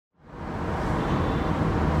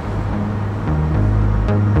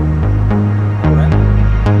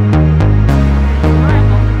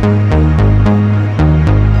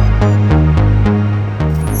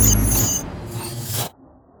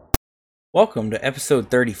Welcome to episode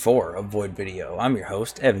 34 of Void Video. I'm your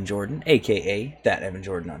host, Evan Jordan, aka That Evan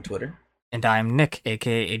Jordan on Twitter. And I'm Nick,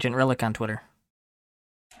 aka Agent Relic on Twitter.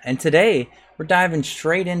 And today, we're diving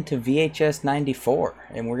straight into VHS 94,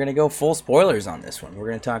 and we're going to go full spoilers on this one. We're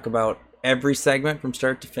going to talk about every segment from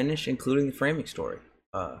start to finish, including the framing story.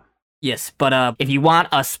 Yes, but if you want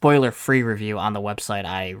a spoiler-free review on the website,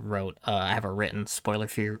 I have a written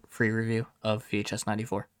spoiler-free review of VHS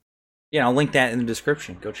 94. Yeah, I'll link that in the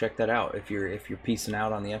description. Go check that out if you're piecing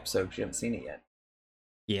out on the episode because you haven't seen it yet.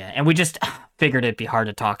 Yeah, and we just figured it'd be hard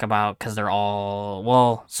to talk about because they're all,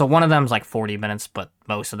 well, so one of them's like 40 minutes, but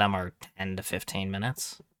most of them are 10 to 15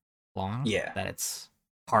 minutes long. Yeah. That it's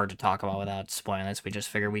hard to talk about without spoiling it. So we just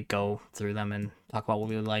figured we'd go through them and talk about what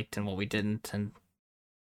we liked and what we didn't and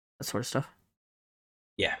that sort of stuff.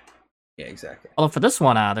 Yeah, exactly. Although for this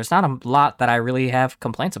one, there's not a lot that I really have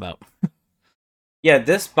complaints about. Yeah,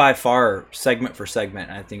 this by far, segment for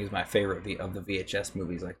segment, I think is my favorite of the VHS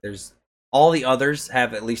movies. Like, there's all the others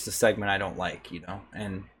have at least a segment I don't like,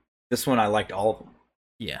 and this one I liked all of them.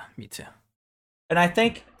 Yeah, me too. And I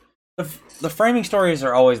think the framing stories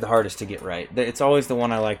are always the hardest to get right. It's always the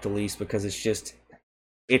one I like the least because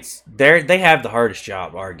they have the hardest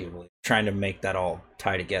job, arguably, trying to make that all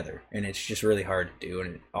tie together, and it's just really hard to do,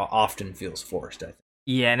 and it often feels forced, I think.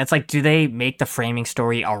 Yeah, and it's like, do they make the framing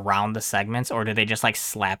story around the segments, or do they just like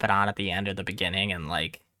slap it on at the end or the beginning? And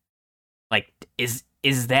like is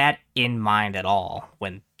that in mind at all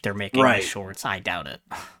when they're making these shorts? I doubt it.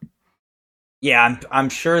 Yeah, I'm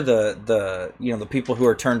sure the people who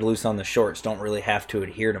are turned loose on the shorts don't really have to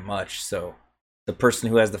adhere to much. So the person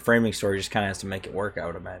who has the framing story just kind of has to make it work, I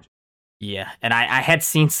would imagine. Yeah, and I had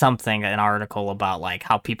seen an article about like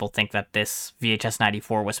how people think that this VHS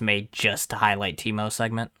 94 was made just to highlight Timo's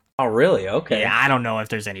segment. Oh, really? Okay. Yeah, I don't know if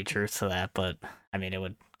there's any truth to that, but I mean, it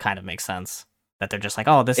would kind of make sense that they're just like,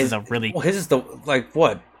 oh, this is a really... Well, his is like,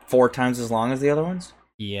 what, 4 times as long as the other ones?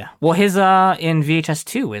 Yeah. Well, his in VHS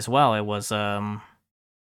 2 as well, it was...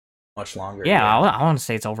 much longer. Yeah, I want to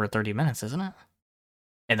say it's over 30 minutes, isn't it?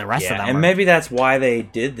 And the rest of them and maybe that's why they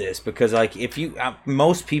did this, because like if you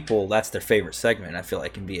most people, that's their favorite segment, I feel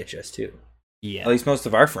like, in VHS 2. Yeah. At least most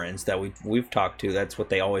of our friends that we've talked to, that's what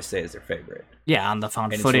they always say is their favorite. Yeah, on the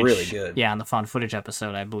found footage. It's really good. Yeah, on the found footage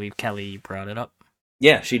episode, I believe Kelly brought it up.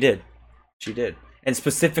 Yeah, she did. And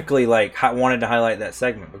specifically, like, wanted to highlight that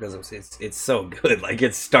segment because it's so good. Like,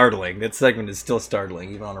 it's startling. That segment is still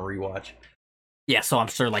startling, even on a rewatch. Yeah, so I'm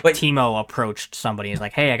sure, like, Timo approached somebody and is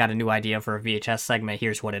like, hey, I got a new idea for a VHS segment,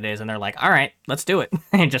 here's what it is, and they're like, all right, let's do it.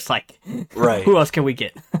 And just like, right. Who else can we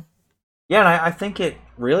get? Yeah, and I think it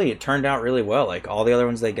turned out really well. Like, all the other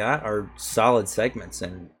ones they got are solid segments,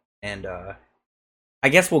 and I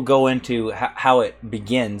guess we'll go into how it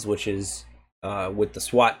begins, which is with the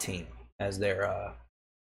SWAT team, as they're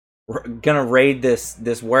gonna raid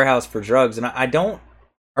this warehouse for drugs, and I don't...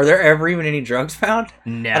 Are there ever even any drugs found?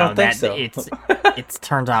 No, I don't think so. It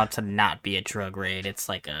turns out to not be a drug raid. It's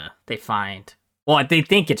like they find... Well, they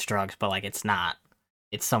think it's drugs, but like it's not.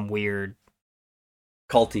 It's some weird...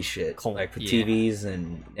 culty shit. Like with TVs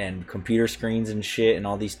and computer screens and shit and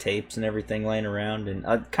all these tapes and everything laying around. And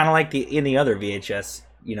kind of like in the other VHS,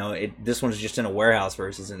 this one's just in a warehouse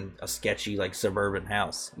versus in a sketchy like suburban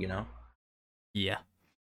house, Yeah.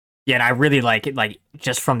 Yeah, and I really like it, like,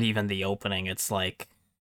 just from even the opening, it's like...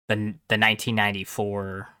 The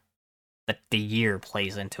 1994, the year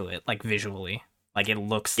plays into it, like, visually. Like, it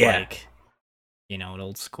looks like, an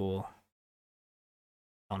old school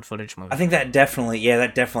found footage movie. I think that definitely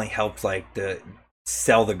helped, like,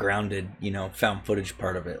 sell the grounded, found footage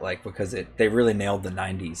part of it, like, because they really nailed the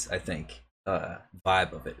 90s, I think,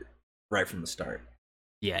 vibe of it right from the start.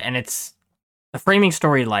 Yeah, and the framing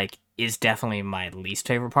story, like, is definitely my least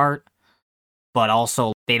favorite part, but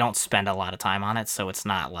also they don't spend a lot of time on it, so it's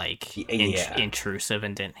not like intrusive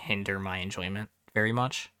and didn't hinder my enjoyment very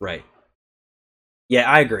much. Right. Yeah,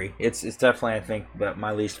 I agree. It's definitely, I think,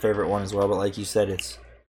 my least favorite one as well. But like you said, it's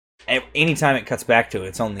anytime it cuts back to it,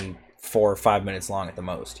 it's only 4 or 5 minutes long at the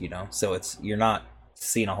most. So you're not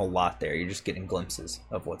seeing a whole lot there. You're just getting glimpses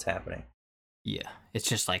of what's happening. Yeah, it's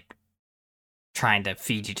just like trying to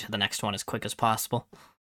feed you to the next one as quick as possible.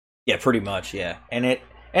 Yeah, pretty much. Yeah, and it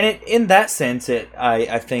in that sense,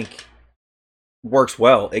 I think works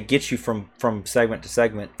well. It gets you from segment to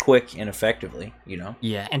segment quick and effectively,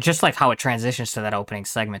 Yeah, and just like how it transitions to that opening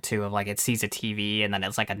segment too, of like it sees a TV and then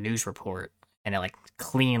it's like a news report and it like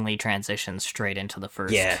cleanly transitions straight into the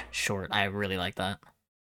first short. I really like that.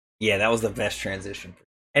 Yeah, that was the best transition.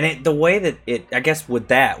 And the way that I guess with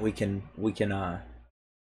that we can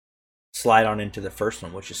slide on into the first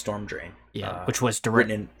one, which is Storm Drain. Yeah, which was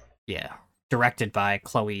directed by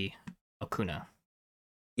Chloe Okuna.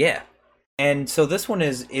 Yeah. And so this one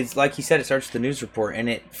is like you said, it starts with the news report, and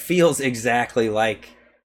it feels exactly like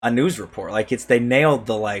a news report. Like they nailed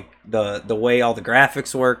the way all the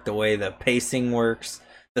graphics work, the way the pacing works,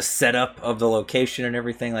 the setup of the location and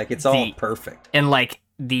everything. Like it's all perfect. And like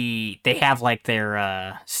they have like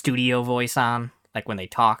their studio voice on, like when they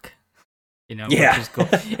talk. Yeah. Which is cool.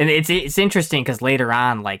 And it's interesting because later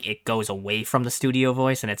on, like it goes away from the studio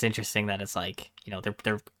voice, and it's interesting that it's like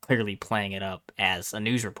they're clearly playing it up as a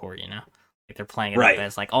news report. Like they're playing it up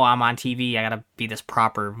as like, oh, I'm on TV, I gotta be this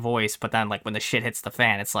proper voice. But then like when the shit hits the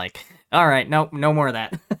fan, it's like, all right, nope, no more of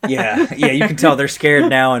that. yeah, you can tell they're scared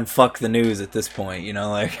now and fuck the news at this point.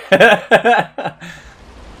 Like.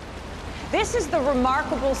 This is the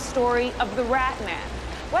remarkable story of the Rat Man,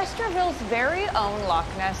 Westerville's very own Loch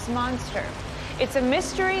Ness monster. It's a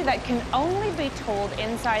mystery that can only be told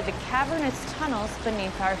inside the cavernous tunnels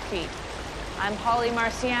beneath our feet. I'm Holly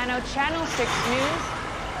Marciano, Channel 6 News.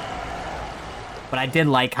 But I did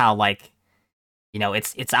like how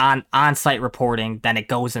it's on-site reporting, then it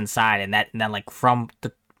goes inside, and then like from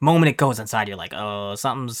the moment it goes inside, you're like, oh,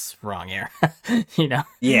 something's wrong here.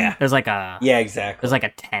 Yeah. There's like a exactly. There's like a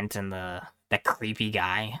tent and that creepy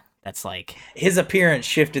guy. That's like his appearance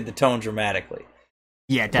shifted the tone dramatically.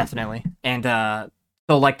 Yeah, definitely. And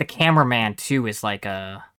so like the cameraman too is like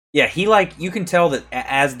a he you can tell that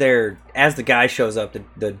as the guy shows up,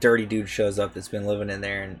 the dirty dude shows up that's been living in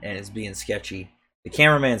there and is being sketchy. The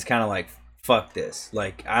cameraman's kind of like, fuck this.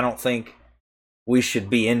 Like, I don't think we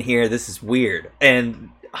should be in here. This is weird.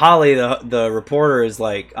 And Holly, the reporter, is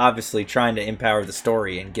like obviously trying to empower the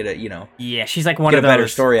story and get it, Yeah, she's like one of those better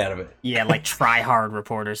story out of it. Yeah, like try hard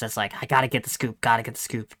reporters. That's like, I gotta get the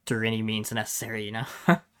scoop through any means necessary.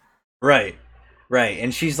 Right.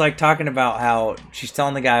 And she's like talking about how she's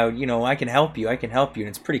telling the guy, I can help you, and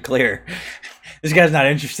it's pretty clear. This guy's not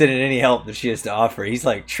interested in any help that she has to offer. He's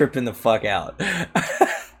like tripping the fuck out.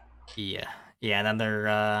 Yeah. And then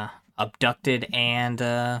they're abducted and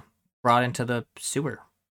brought into the sewer.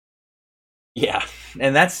 Yeah,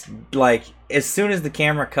 and that's like as soon as the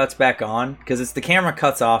camera cuts back on, because the camera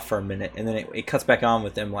cuts off for a minute, and then it cuts back on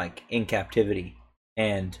with them like in captivity,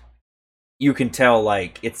 and you can tell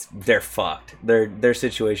like they're fucked. Their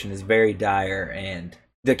situation is very dire, and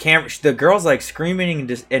the girl's like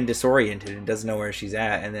screaming and disoriented and doesn't know where she's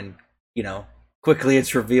at, and then quickly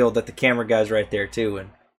it's revealed that the camera guy's right there too, and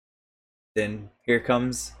then here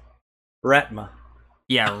comes Ratma.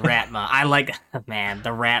 Yeah, Ratma. I like, man, the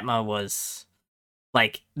Ratma was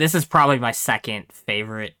like, this is probably my second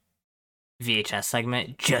favorite VHS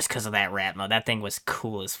segment just because of that Ratma. That thing was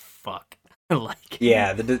cool as fuck.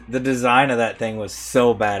 Yeah, the design of that thing was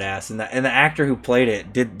so badass, and the actor who played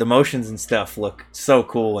it did the motions and stuff look so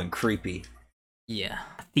cool and creepy. Yeah,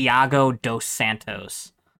 Thiago dos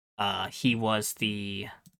Santos. He was he's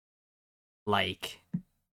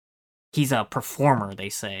a performer, they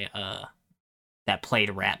say, that played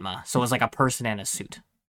Ratma. So it was like a person in a suit.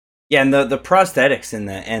 Yeah, and the prosthetics and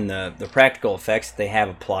the practical effects that they have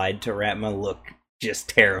applied to Ratma look just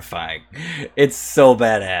terrifying. It's so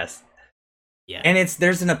badass. Yeah, and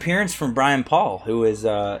there's an appearance from Brian Paul, who is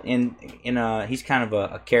he's kind of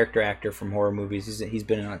a character actor from horror movies. He's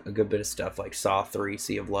been in a good bit of stuff like Saw 3,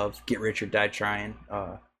 Sea of Love, Get Rich or Die Trying,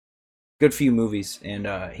 good few movies,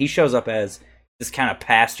 and he shows up as this kind of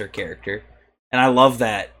pastor character, and I love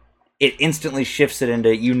that it instantly shifts it into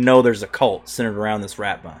there's a cult centered around this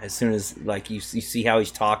Ratma as soon as like you see how he's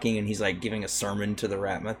talking and he's like giving a sermon to the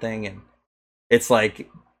Ratma thing, and it's like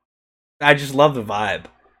I just love the vibe.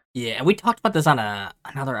 Yeah, and we talked about this on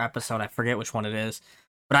another episode. I forget which one it is,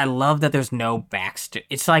 but I love that there's no backstory.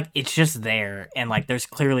 It's like it's just there, and like there's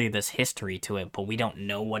clearly this history to it, but we don't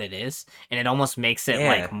know what it is, and it almost makes it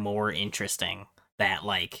like more interesting that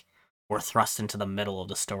like we're thrust into the middle of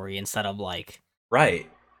the story instead of like right.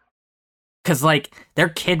 Because, like, they're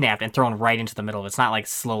kidnapped and thrown right into the middle of it. It's not, like,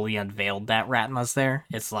 slowly unveiled that Ratma's there.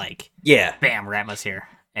 It's like, yeah, bam, Ratma's here.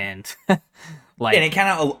 And, like... And it kind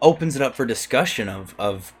of opens it up for discussion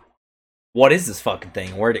of what is this fucking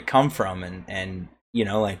thing? Where'd it come from? And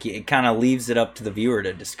like, it kind of leaves it up to the viewer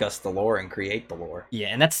to discuss the lore and create the lore. Yeah,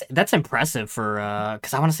 and that's impressive for,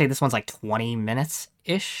 because I want to say this one's, like, 20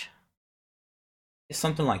 minutes-ish? It's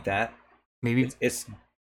something like that. Maybe... It's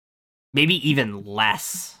maybe even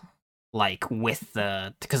less... Like, with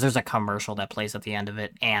because there's a commercial that plays at the end of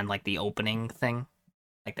it, and, like, the opening thing.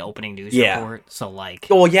 Like, the opening news report. So, like...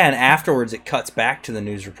 Well, yeah, and afterwards it cuts back to the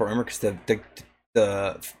news report. Remember, because the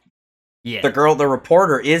girl, the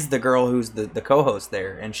reporter, is the girl who's the co-host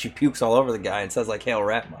there, and she pukes all over the guy and says, like, Hail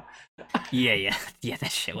Ratma. Yeah,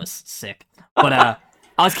 that shit was sick. But,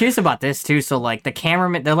 I was curious about this too. So like the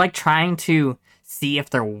cameraman, they're like trying to see if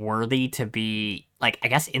they're worthy to be like, I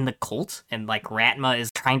guess, in the cult, and like Ratma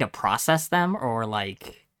is trying to process them or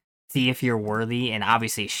like see if you're worthy. And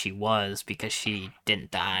obviously she was, because she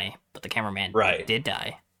didn't die, but the cameraman did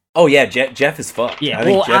die. Oh yeah, Jeff is fucked. Yeah,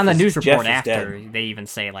 well, on the news report after, they even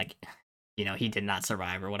say like, you know, he did not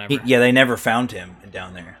survive or whatever. They never found him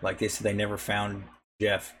down there. Like they said, they never found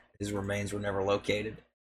Jeff. His remains were never located.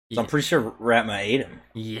 So I'm pretty sure Ratma ate him.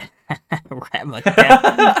 Yeah, Ratma.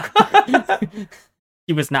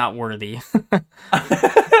 He was not worthy.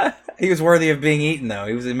 He was worthy of being eaten, though.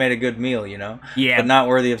 He made a good meal, you know? Yeah. But not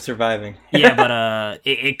worthy of surviving. Yeah, but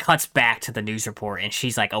it cuts back to the news report, and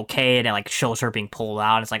she's like, okay, and it like shows her being pulled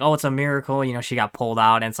out. It's like, oh, it's a miracle, you know, she got pulled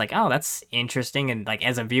out, and it's like, oh, that's interesting. And like,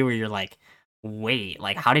 as a viewer, you're like, wait,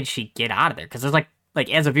 like, how did she get out of there? Because there's like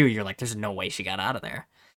as a viewer, you're like, there's no way she got out of there.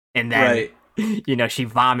 And then, you know, she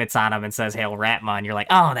vomits on him and says, "Hail Ratma," and you're like,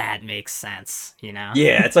 oh, that makes sense, you know?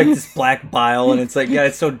 Yeah, it's like this black bile, and it's like, yeah,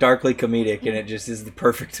 it's so darkly comedic, and it just is the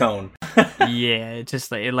perfect tone. Yeah,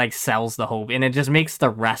 it like sells the hope, and it just makes the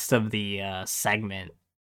rest of the segment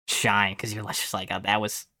shine, because you're just like, oh, that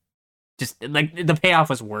was just, like, the payoff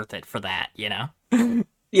was worth it for that, you know?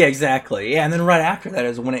 Yeah, exactly. Yeah, and then right after that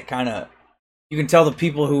is when it kind of, you can tell the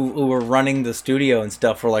people who were running the studio and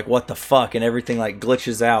stuff were like, what the fuck, and everything like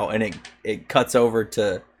glitches out, and it cuts over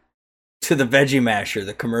to the Veggie Masher,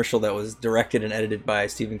 the commercial that was directed and edited by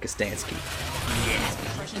Steven Kostanski.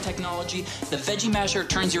 Technology, the Veggie Masher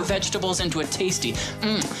turns your vegetables into a tasty,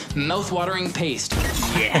 mouth-watering paste.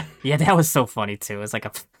 Yeah, that was so funny too. It was like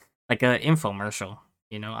a infomercial,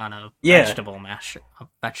 you know, on a vegetable masher.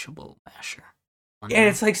 And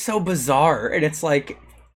it's like so bizarre, and it's like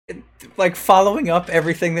following up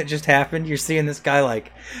everything that just happened. You're seeing this guy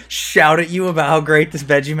like shout at you about how great this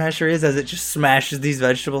Veggie Masher is as it just smashes these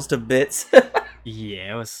vegetables to bits.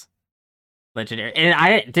 Yeah, it was legendary. And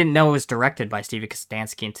I didn't know it was directed by Steven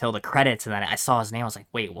Kostanski until the credits, and then I saw his name. I was like,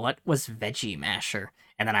 wait, what was Veggie Masher?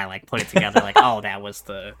 And then I like put it together, like, oh, that was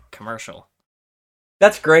the commercial.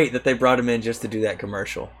 That's great that they brought him in just to do that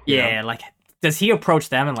commercial. Yeah, like, does he approach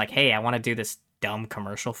them and like, hey, I want to do this dumb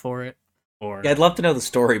commercial for it? Or yeah, I'd love to know the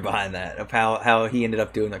story behind that, of how he ended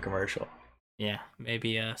up doing the commercial. Yeah,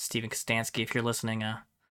 maybe Steven Kostanski, if you're listening,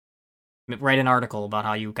 write an article about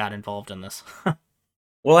how you got involved in this.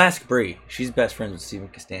 We'll ask Bree. She's best friends with Steven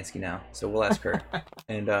Kostanski now, so we'll ask her.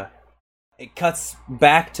 And it cuts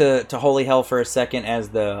back to Holy Hell for a second as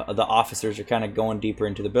the officers are kind of going deeper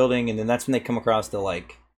into the building, and then that's when they come across the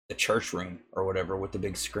church room or whatever with the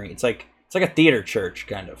big screen. It's like a theater church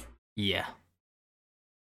kind of. Yeah.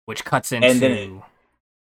 Which cuts into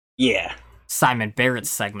Simon Barrett's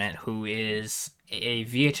segment, who is a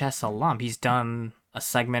VHS alum. He's done a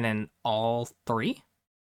segment in all three.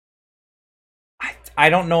 I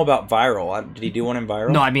don't know about Viral. Did he do one in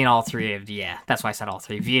Viral? No, I mean all three of that's why I said all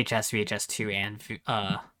three. VHS,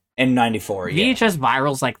 VHS2, and 94. Yeah. VHS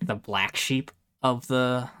Viral's like the black sheep of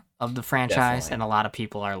the franchise. Definitely. And a lot of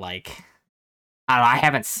people are like, I don't know, I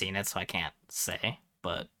haven't seen it, so I can't say,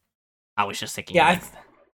 but I was just thinking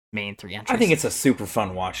main three entries. I think it's a super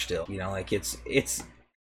fun watch still. You know, like it's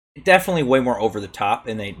definitely way more over the top,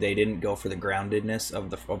 and they didn't go for the groundedness of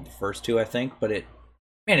the first two, I think, but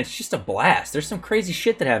it's just a blast. There's some crazy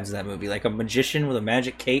shit that happens in that movie. Like a magician with a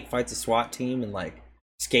magic cape fights a SWAT team, and like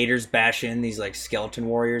skaters bash in these like skeleton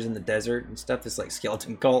warriors in the desert and stuff. This like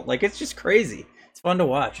skeleton cult. Like it's just crazy. It's fun to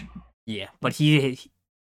watch. Yeah, but he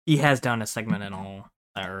has done a segment in all,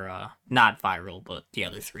 or not Viral, but the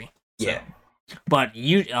other three. So. Yeah. But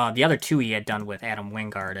the other two he had done with Adam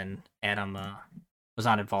Wingard, and Adam was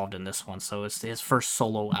not involved in this one, so it's his first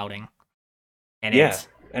solo outing. And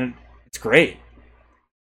and it's great.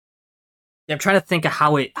 I'm trying to think of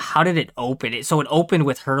how did it open? So it opened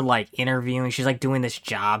with her like interviewing. She's like doing this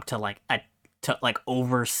job to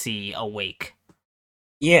oversee a wake.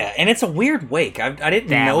 Yeah, and it's a weird wake. I didn't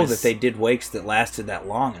know that they did wakes that lasted that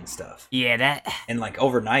long and stuff. Yeah, and like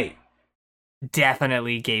overnight.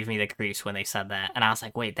 Definitely gave me the creeps when they said that, and I was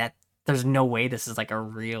like, wait, there's no way this is like a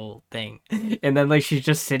real thing. And then like she's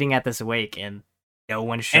just sitting at this wake and no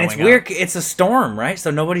one's showing up. And it's weird, it's a storm, right?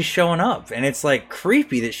 So nobody's showing up, and it's like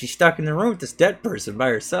creepy that she's stuck in the room with this dead person by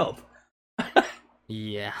herself.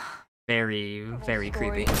 Yeah, very, very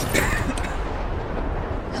creepy.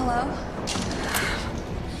 Hello?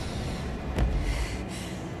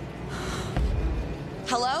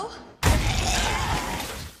 Hello?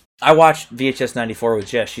 I watched VHS 94 with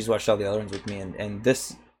Jess. She's watched all the other ones with me, and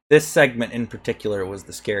this segment in particular was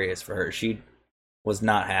the scariest for her. She was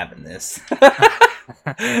not having this.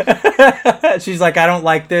 She's like, I don't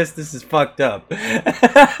like this. This is fucked up.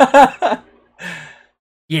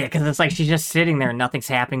 Yeah, because it's like she's just sitting there and nothing's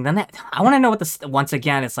happening. Then I want to know what this. Once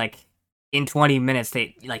again, it's like in 20 minutes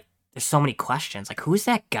they like. There's so many questions. Like, who's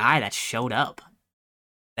that guy that showed up?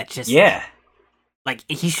 That just Yeah. Like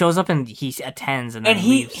he shows up and he attends and And then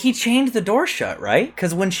he leaves. he chained the door shut, right?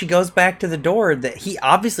 Because when she goes back to the door, that he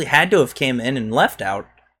obviously had to have came in and left out.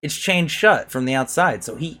 It's chained shut from the outside,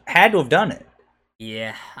 so he had to have done it.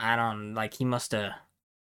 Yeah, I don't like. He must have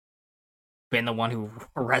been the one who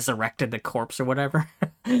resurrected the corpse or whatever.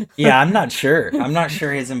 Yeah, I'm not sure. I'm not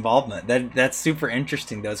sure his involvement. That's super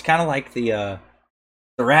interesting though. It's kind of like the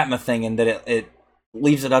Ratma thing, in that it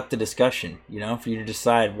leaves it up to discussion. You know, for you to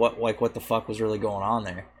decide what the fuck was really going on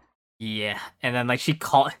there. Yeah, and then like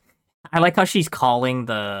I like how she's calling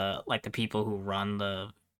the people who run the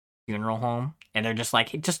funeral home, and they're just like,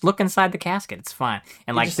 hey, just look inside the casket, it's fine.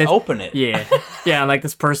 And like, just open it. Yeah, yeah. And like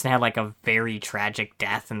this person had like a very tragic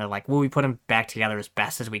death, and they're like, well, we put him back together as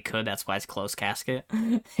best as we could. That's why it's closed casket.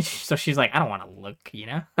 So she's like, I don't want to look, you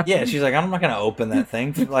know. Yeah, she's like, I'm not gonna open that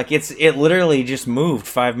thing. Like it literally just moved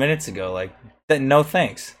 5 minutes ago. Like no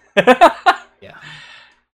thanks. Yeah.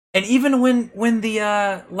 And even when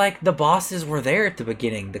the the bosses were there at the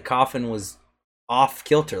beginning, the coffin was off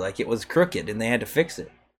kilter, like it was crooked, and they had to fix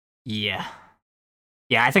it. Yeah.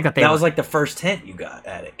 Yeah, I think that that was like the first hint you got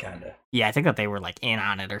at it, kind of. Yeah, I think that they were like in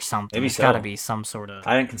on it or something. Maybe There's so. got to be some sort of.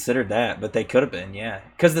 I didn't consider that, but they could have been, yeah.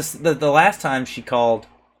 Because the last time she called,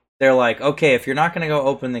 they're like, okay, if you're not gonna go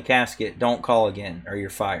open the casket, don't call again, or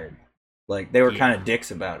you're fired. Like they were kind of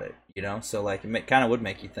dicks about it, you know. So like it kind of would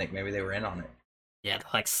make you think maybe they were in on it. Yeah,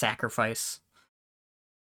 like sacrifice.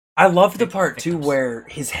 I loved the part too where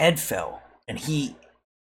his head fell and he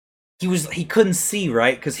couldn't see,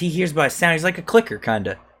 right? Because he hears by sound. He's like a clicker, kind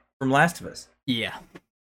of, from Last of Us. Yeah.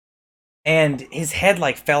 And his head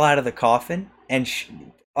like fell out of the coffin, and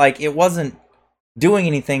like it wasn't doing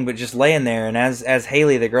anything but just laying there. And as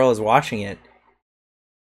Haley, the girl, is watching it,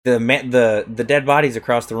 the dead bodies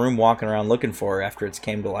across the room walking around looking for her after it's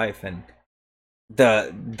came to life, and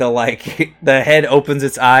the the head opens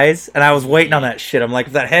its eyes, and I was waiting on that shit. I'm like,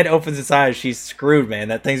 if that head opens its eyes, she's screwed, man.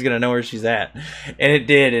 That thing's gonna know where she's at. And it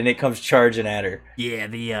did, and it comes charging at her. Yeah,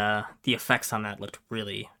 the effects on that looked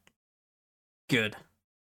really good.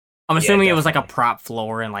 I'm assuming it was like a prop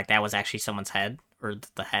floor, and like that was actually someone's head, or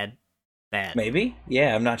the head that maybe.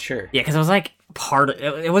 Yeah, I'm not sure. Yeah, because it was like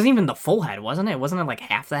it wasn't even the full head, wasn't it? Wasn't it like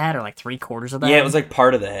half the head or like 3/4 of the head? Yeah, it was like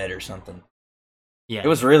part of the head or something. Yeah, it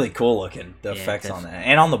was really cool looking, the effects on that,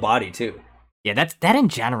 and on the body too. Yeah, that in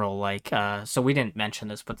general, like, so we didn't mention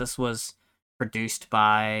this, but this was produced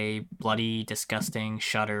by Bloody Disgusting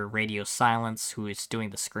Shudder Radio Silence, who is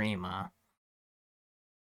doing the Scream.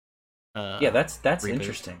 Yeah, that's reboot.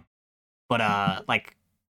 Interesting. But like,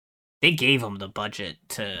 they gave them the budget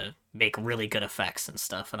to make really good effects and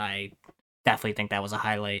stuff, and I definitely think that was a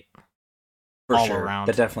highlight. For all sure. Around.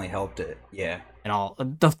 That definitely helped it, yeah. And all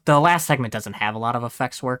the last segment doesn't have a lot of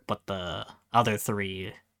effects work, but the other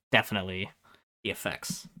three definitely, the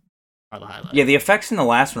effects are the highlight. Yeah, the effects in the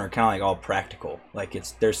last one are kind of like all practical. Like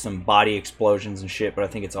there's some body explosions and shit, but I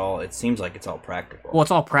think it seems like it's all practical. Well,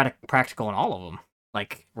 it's all practical in all of them.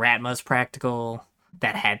 Like Ratma's practical.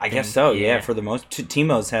 That head I guess so. Yeah, for the most.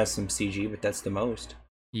 Timo's has some CG, but that's the most.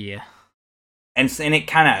 Yeah. And it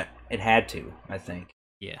kind of it had to, I think.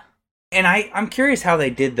 Yeah. And I'm curious how they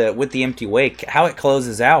did with the empty wake. How it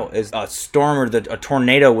closes out is a storm or a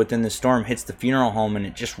tornado within the storm hits the funeral home, and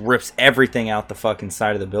it just rips everything out the fucking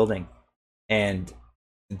side of the building. And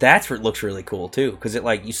that's where it looks really cool too, because it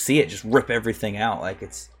like you see it just rip everything out. Like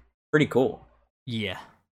it's pretty cool. Yeah.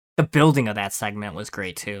 The building of that segment was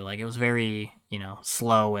great too. Like it was very,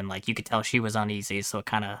 slow, and like you could tell she was uneasy, so it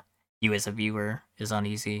kind of, you as a viewer is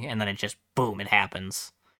uneasy, and then it just boom, it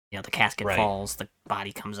happens. The casket falls, the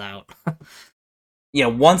body comes out. Yeah,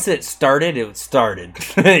 once it started.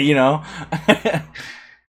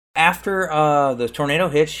 After the tornado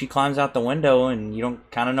hits, she climbs out the window, and you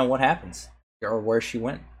don't kind of know what happens or where she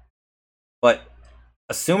went. But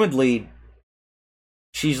assumedly,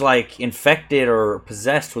 she's like infected or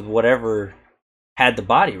possessed with whatever had the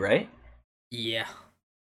body, right? Yeah.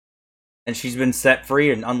 And she's been set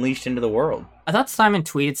free and unleashed into the world. I thought Simon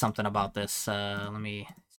tweeted something about this. Let me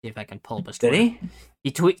see if I can pull up his Did he?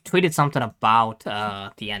 He tweeted something about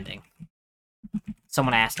the ending.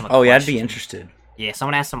 Someone asked him a question. Oh, yeah, I'd be interested. Yeah,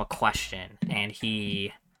 someone asked him a question, and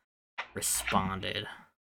he responded.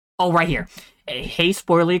 Oh, right here. Hey,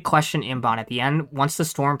 spoilery question inbound at the end. Once the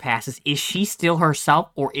storm passes, is she still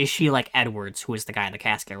herself, or is she like Edwards, who is the guy in the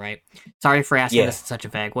casket, right? Sorry for asking this in such a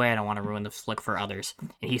vague way. I don't want to ruin the flick for others.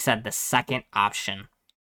 And he said the second option.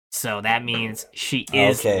 So that means she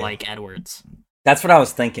is like Edwards. That's what I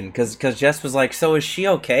was thinking, because Jess was like, "So is she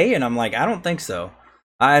okay?" And I'm like, "I don't think so.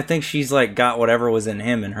 I think she's like got whatever was in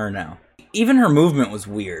him in her now." Even her movement was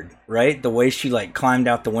weird, right? The way she like climbed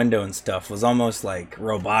out the window and stuff was almost like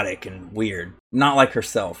robotic and weird, not like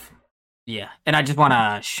herself. Yeah, and I just want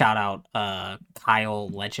to shout out Kyle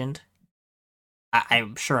Legend.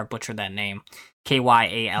 I'm sure I butchered that name.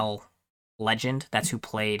 Kyal Legend. That's who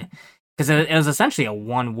played. Because it was essentially a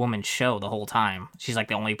one-woman show the whole time. She's like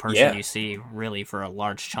the only person you see really for a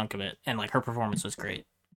large chunk of it, and like her performance was great.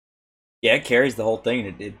 Yeah, it carries the whole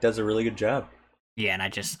thing. It does a really good job. Yeah, and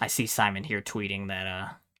I see Simon here tweeting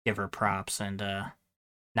that give her props and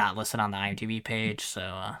not listed on the IMDb page.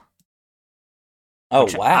 So oh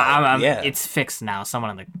wow, yeah, it's fixed now.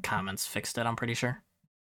 Someone in the comments fixed it. I'm pretty sure.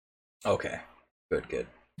 Okay, good.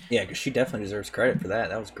 Yeah, because she definitely deserves credit for that.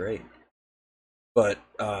 That was great. But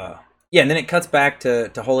yeah, and then it cuts back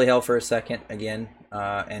to Holy Hell for a second again,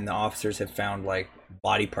 and the officers have found like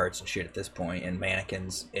body parts and shit at this point, and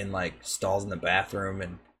mannequins in like stalls in the bathroom.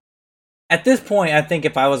 And at this point, I think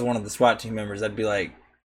if I was one of the SWAT team members, I'd be like,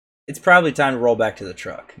 it's probably time to roll back to the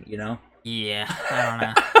truck, you know? Yeah, I don't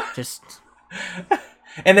know. Just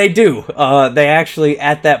and they do. They actually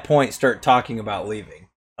at that point start talking about leaving.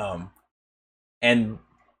 And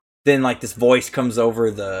then like this voice comes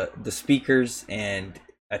over the speakers, and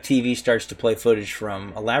a TV starts to play footage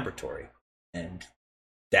from a laboratory, and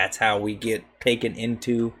that's how we get taken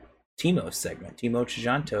into Timo's segment. Timo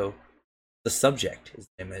Chijanto, the subject, is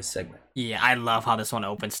the name of his segment. Yeah, I love how this one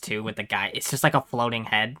opens too with the guy. It's just like a floating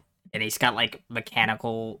head, and he's got like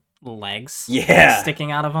mechanical legs,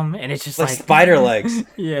 sticking out of him, and it's just like spider legs.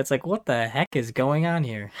 Yeah, it's like, what the heck is going on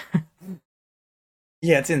here?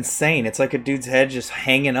 Yeah, it's insane. It's like a dude's head just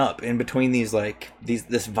hanging up in between this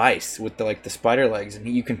vise with the spider legs, and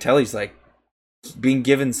you can tell he's like being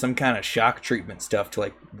given some kind of shock treatment stuff to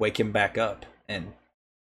like wake him back up, and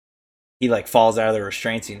he like falls out of the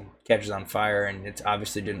restraints and catches on fire, and it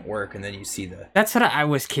obviously didn't work. And then you see That's what I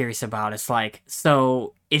was curious about. It's like,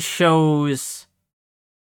 so it shows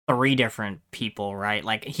 3 different people, right?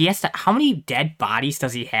 Like he has to. How many dead bodies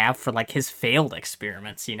does he have for like his failed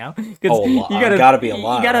experiments? You know, you gotta be a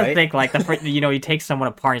lot. You gotta right? think like he takes someone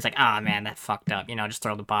apart. He's like, man, that fucked up. Just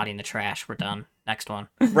throw the body in the trash. We're done. Next one.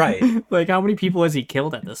 Right. Like how many people has he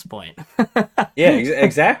killed at this point? Yeah,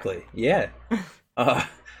 exactly. Yeah.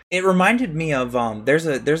 It reminded me of there's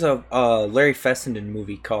a Larry Fessenden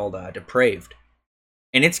movie called Depraved.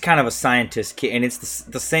 And it's kind of a scientist kid, and it's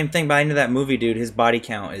the same thing. By the end of that movie, dude, his body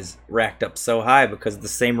count is racked up so high because of the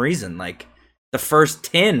same reason. Like, the first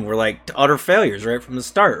 10 were, like, utter failures right from the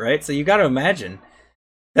start, right? So you got to imagine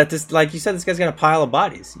that this, like you said, this guy's got a pile of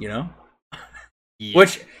bodies, you know? Yeah.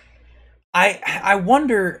 Which, I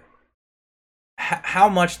wonder how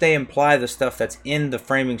much they imply the stuff that's in the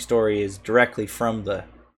framing story is directly from the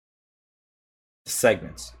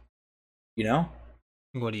segments, you know?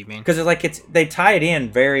 What do you mean? Because they tie it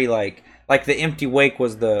in very like the empty wake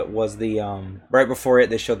was the right before it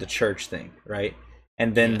they showed the church thing, right?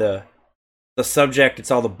 And then the subject,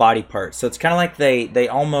 it's all the body parts. So it's kind of like they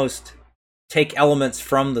almost take elements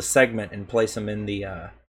from the segment and place them in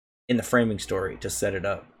the framing story to set it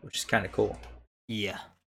up, which is kind of cool. Yeah,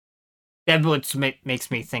 that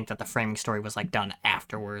makes me think that the framing story was like done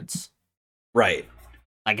afterwards, right?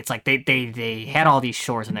 Like it's like they had all these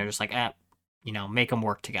shorts and they're just like, make them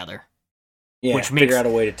work together. Yeah, figure out a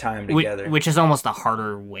way to tie them together. Which is almost a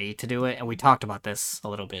harder way to do it. And we talked about this a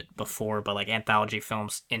little bit before, but like anthology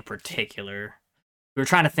films in particular, we were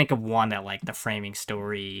trying to think of one that like the framing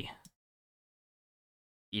story,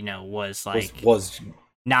 was like was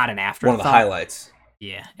not an afterthought. One of the highlights.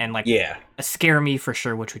 Yeah, and like a Scare Me for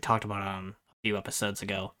sure, which we talked about on a few episodes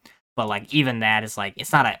ago. But like even that is like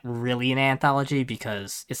it's not really an anthology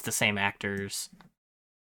because it's the same actors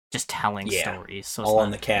just telling stories. So it's all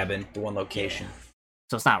in the cabin, the one location. Yeah.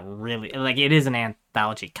 So it's not really like it is an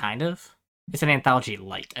anthology kind of. It's an anthology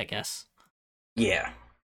light, I guess. Yeah.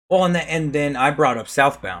 Well, and then I brought up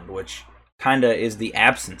Southbound, which kind of is the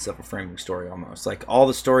absence of a framing story almost. Like all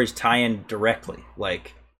the stories tie in directly.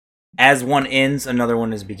 Like as one ends, another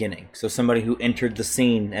one is beginning. So somebody who entered the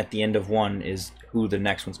scene at the end of one is who the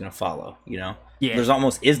next one's going to follow, Yeah. There's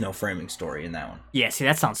almost is no framing story in that one. Yeah, see,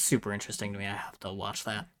 that sounds super interesting to me. I have to watch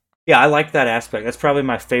that. Yeah, I like that aspect. That's probably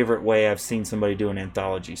my favorite way I've seen somebody do an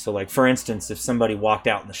anthology. So, like, for instance, if somebody walked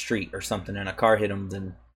out in the street or something and a car hit them,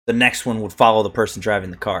 then the next one would follow the person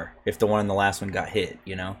driving the car if the one in the last one got hit,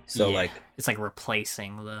 So, like... It's like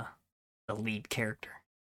replacing the lead character.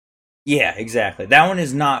 Yeah, exactly. That one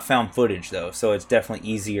is not found footage, though, so it's definitely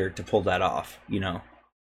easier to pull that off,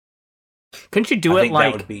 Couldn't you do it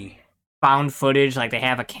like... that would be... found footage, like they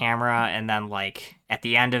have a camera, and then like at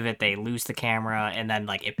the end of it, they lose the camera, and then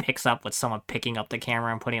like it picks up with someone picking up the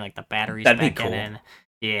camera and putting like the batteries That'd be back cool. in.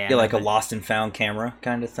 Yeah, Yeah, like a lost and found camera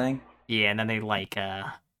kind of thing. yeah, and then they like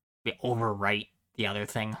they overwrite the other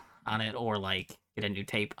thing on it, or like get a new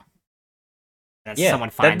tape. That Yeah, someone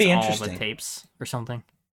that'd finds be all the interesting. tapes or something.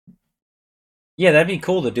 Yeah, that'd be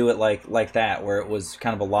cool to do it like that, where it was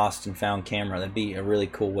kind of a lost and found camera. That'd be a really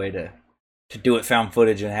cool way to do it found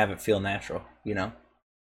footage and have it feel natural, you know?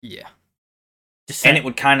 Yeah. And it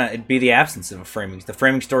would it'd be the absence of a framing. The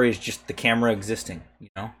framing story is just the camera existing, you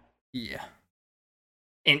know? Yeah.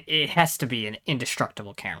 And it has to be an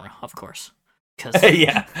indestructible camera, of course.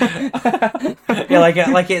 Yeah. Yeah,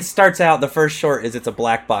 like it starts out, the first short is it's a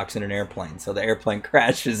black box in an airplane. So the airplane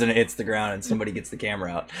crashes and it hits the ground and somebody gets the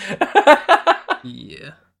camera out.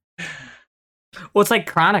 Yeah. Well, it's like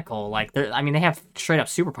Chronicle. Like, they have straight up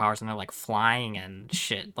superpowers and they're like flying and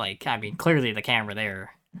shit. Like, I mean, clearly the camera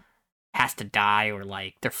there has to die, or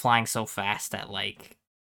like they're flying so fast that like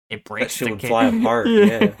it breaks. That shit would fly apart.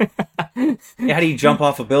 Yeah. Yeah. How do you jump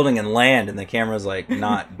off a building and land and the camera's like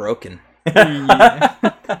not broken? Yeah.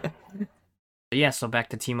 So back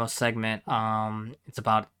to Timo's segment. It's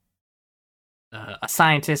about a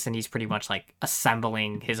scientist, and he's pretty much like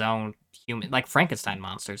assembling his own human, like Frankenstein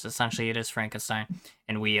monsters. Essentially, it is Frankenstein,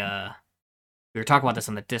 and we were talking about this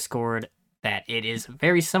on the Discord, that it is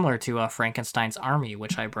very similar to Frankenstein's Army,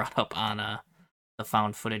 which I brought up on the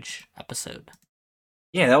found footage episode.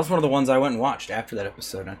 Yeah, that was one of the ones I went and watched after that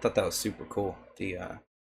episode. And I thought that was super cool.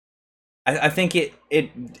 I think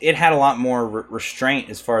it had a lot more restraint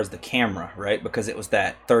as far as the camera, right? Because it was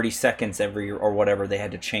that 30 seconds every or whatever they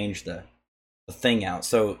had to change the thing out.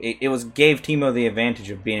 So it gave Timo the advantage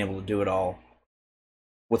of being able to do it all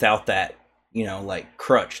without that, like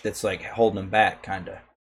crutch that's like holding him back, kind of.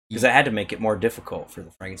 Because I had to make it more difficult for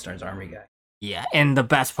the Frankenstein's Army guy. Yeah, and the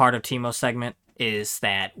best part of Timo's segment is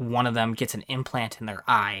that one of them gets an implant in their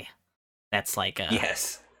eye. That's like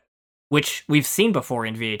yes. Which we've seen before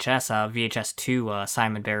in VHS, VHS 2,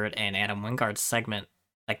 Simon Barrett and Adam Wingard's segment.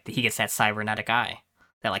 Like, he gets that cybernetic eye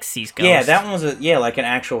that, like, sees ghosts. Yeah, that one was, like an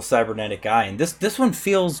actual cybernetic eye. And this one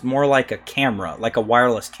feels more like a camera, like a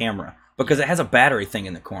wireless camera, because it has a battery thing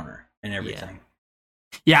in the corner and everything.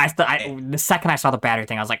 Yeah, the second I saw the battery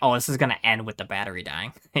thing, I was like, oh, this is going to end with the battery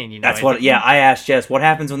dying. And, that's what, I asked Jess, what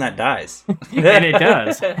happens when that dies? And it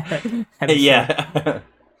does. Yeah.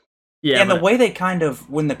 Yeah, and the way they kind of,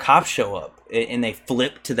 when the cops show up and they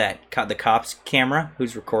flip to the cop's camera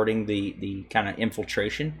who's recording the kind of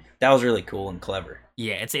infiltration, that was really cool and clever.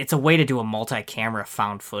 Yeah, it's a way to do a multi-camera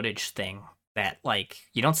found footage thing that, like,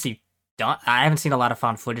 you don't see done. I haven't seen a lot of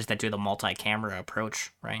found footage that do the multi-camera approach,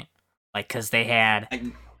 right? Like, because they had...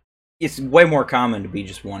 It's way more common to be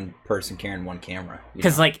just one person carrying one camera.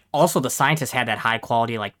 Because, like, also the scientists had that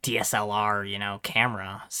high-quality, like, DSLR,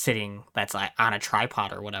 camera sitting that's like on a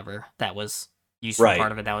tripod or whatever that was used for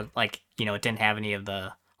part of it. That was, like, it didn't have any of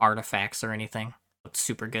the artifacts or anything. It looked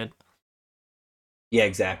super good. Yeah,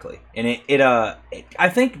 exactly. And I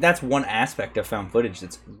think that's one aspect of found footage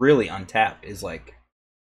that's really untapped, is, like,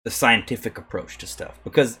 the scientific approach to stuff.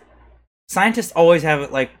 Because scientists always have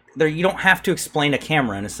it, like, you don't have to explain a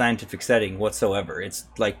camera in a scientific setting whatsoever. It's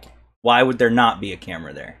like, why would there not be a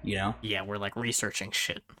camera there, Yeah, we're like researching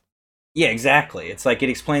shit. Yeah, exactly. It's like it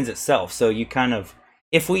explains itself. So you kind of,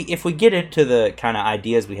 if we get into the kind of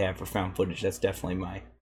ideas we have for found footage, that's definitely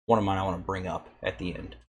one of mine I want to bring up at the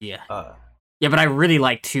end. Yeah. Yeah, but I really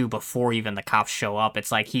like, too, before even the cops show up,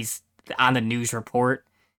 it's like he's on the news report,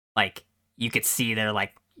 like, you could see they're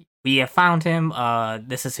like, we have found him,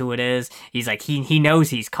 this is who it is. He's like, he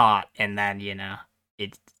knows he's caught, and then,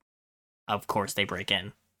 of course they break in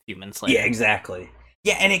a few minutes later. Yeah, exactly.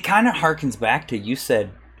 Yeah, and it kind of harkens back to, you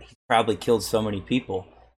said he's probably killed so many people.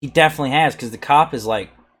 He definitely has, because the cop is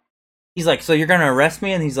like, he's like, so you're going to arrest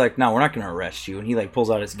me? And he's like, no, we're not going to arrest you. And he, like,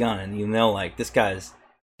 pulls out his gun, and like, this guy's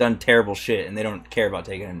done terrible shit, and they don't care about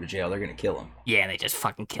taking him to jail. They're going to kill him. Yeah, and they just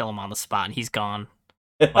fucking kill him on the spot, and he's gone.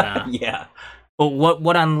 But, yeah. But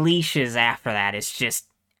what unleashes after that is just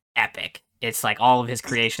epic. It's like all of his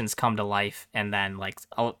creations come to life, and then like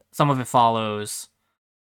some of it follows.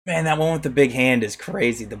 Man, that one with the big hand is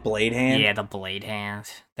crazy. The blade hand. Yeah, the blade hand.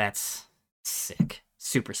 That's sick,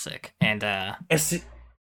 super sick. And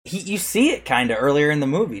you see it kind of earlier in the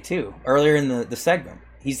movie too. Earlier in the segment,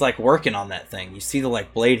 he's like working on that thing. You see the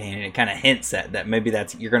like blade hand, and it kind of hints at that maybe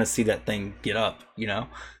you're gonna see that thing get up.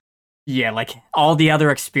 Yeah, like all the other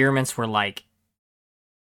experiments were like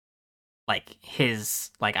like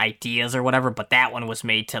his like ideas or whatever, but that one was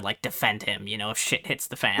made to like defend him, you know, if shit hits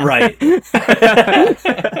the fan. Right.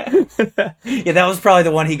 Yeah, that was probably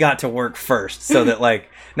the one he got to work first, so that like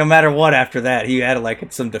no matter what after that, he had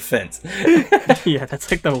like some defense. Yeah, that's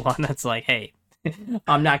like the one that's like, hey,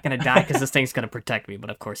 I'm not gonna die because this thing's gonna protect me. But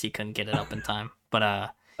of course, he couldn't get it up in time.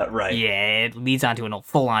 But Right. yeah, it leads on to a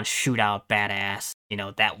full-on shootout, badass. You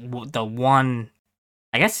know the one,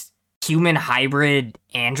 I guess, human hybrid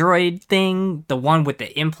android thing, the one with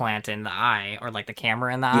the implant in the eye or like the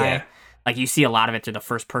camera in the eye. Like you see a lot of it through the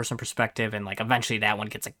first-person perspective, and like eventually that one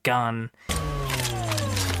gets a gun.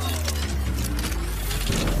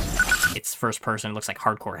 It's first person. It looks like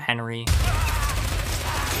Hardcore Henry.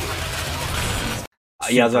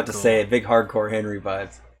 Yeah, I was about to Super say cool. big Hardcore Henry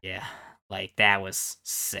vibes. Yeah, like that was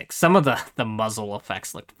sick. Some of the muzzle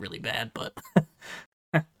effects looked really bad, but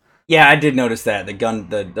Yeah, I did notice that the gun,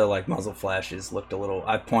 the like muzzle flashes looked a little.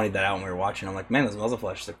 I pointed that out when we were watching. I'm like, man, those muzzle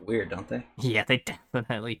flashes look weird, don't they? yeah, they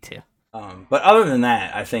definitely do. But other than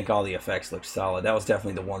that, I think all the effects looked solid. That was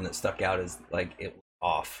definitely the one that stuck out as like it was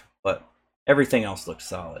off, but everything else looked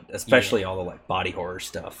solid. Especially all the like body horror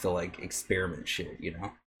stuff, the like experiment shit, you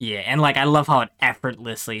know. Yeah, and like I love how it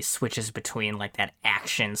effortlessly switches between like that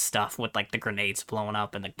action stuff with like the grenades blowing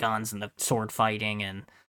up and the guns and the sword fighting and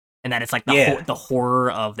then it's like the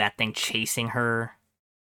horror of that thing chasing her,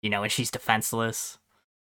 you know, and she's defenseless.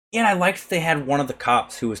 Yeah, and I liked they had one of the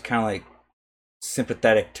cops who was kind of like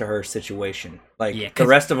sympathetic to her situation. Like the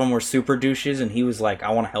rest of them were super douches, and he was like,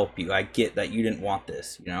 "I want to help you. I get that you didn't want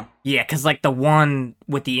this, you know." Yeah, because like the one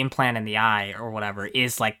with the implant in the eye or whatever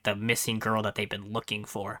is like the missing girl that they've been looking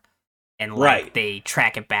for, and like they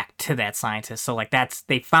track it back to that scientist. So like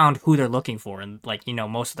they found who they're looking for, and like you know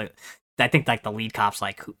most of I think like the lead cop's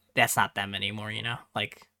like that's not them anymore, you know,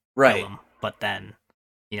 like kill them. But then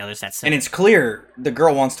you know there's that and it's clear the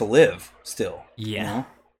girl wants to live still. Yeah. You know?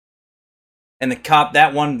 And the cop,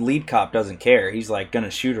 that one lead cop, doesn't care. He's like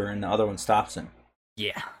gonna shoot her, and the other one stops him.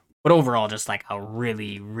 Yeah, but overall, just like a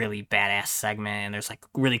really, really badass segment. And there's like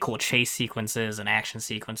really cool chase sequences and action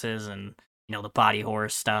sequences, and you know the body horror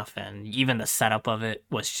stuff, and even the setup of it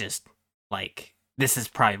was just like this is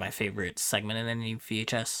probably my favorite segment in any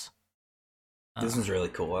VHS. This was really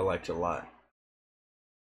cool. I liked it a lot.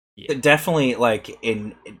 Yeah. It definitely, like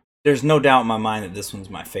there's no doubt in my mind that this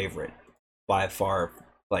one's my favorite by far.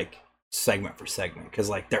 Like. Segment for segment, because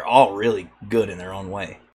like they're all really good in their own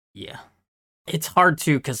way. Yeah, it's hard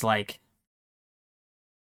too, because like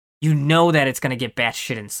you know that it's gonna get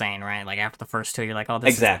batshit insane, right? Like after the first two, you're like, oh,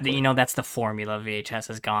 this exactly. You know, that's the formula VHS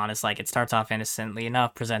has gone. It's like it starts off innocently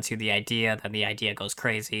enough, presents you the idea, then the idea goes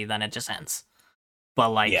crazy, then it just ends. But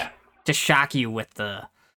like to shock you with the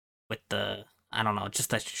I don't know, just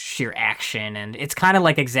the sheer action, and it's kind of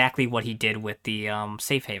like exactly what he did with the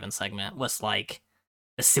Safe Haven segment. Was like.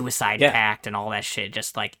 The suicide pact and all that shit,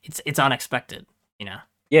 just like it's unexpected, you know.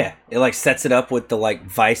 Yeah, it like sets it up with the like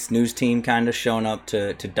Vice news team kind of showing up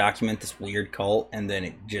to document this weird cult, and then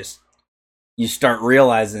it just you start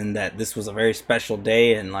realizing that this was a very special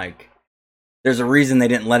day, and like there's a reason they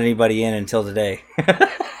didn't let anybody in until today.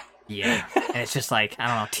 Yeah, and it's just like I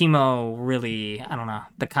don't know, Timo really, I don't know,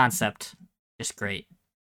 the concept just great,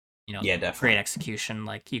 you know. Yeah, definitely great execution.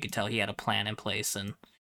 Like you could tell he had a plan in place, and.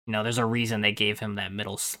 You know, there's a reason they gave him that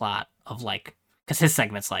middle slot of like, because his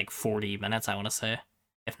segment's like 40 minutes, I want to say,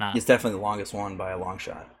 if not. It's definitely the longest one by a long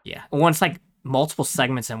shot. Yeah, well, it's like multiple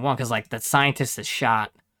segments in one, because like the scientist is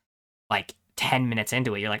shot like 10 minutes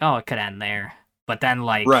into it. You're like, oh, it could end there, but then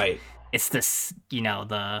like, it's this, you know,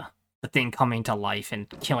 the thing coming to life and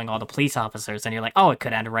killing all the police officers, and you're like, oh, it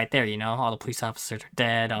could end right there. You know, all the police officers are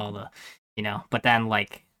dead, all the, you know, but then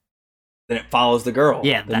like. Then it follows the girl,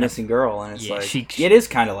 the missing girl, and it's like it is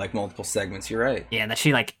kind of like multiple segments. You're right. Yeah, and then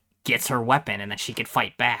she like gets her weapon, and then she could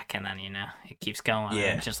fight back, and then you know it keeps going. Yeah,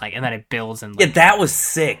 and it's just like, and then it builds and like, that was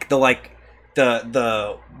sick. The like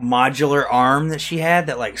the modular arm that she had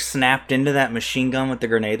that like snapped into that machine gun with the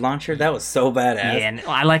grenade launcher. That was so badass. Yeah, and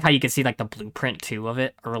I like how you can see like the blueprint too of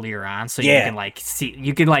it earlier on, so you can like see,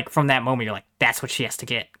 you could like from that moment you're like, that's what she has to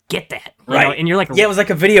get that, you know? And you're like, yeah, it was like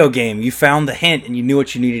a video game. You found the hint and you knew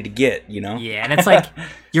what you needed to get, you know. Yeah, and it's like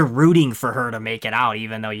you're rooting for her to make it out,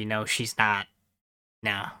 even though you know she's not.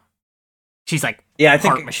 No, she's like I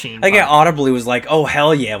think part machine. I audibly was like, oh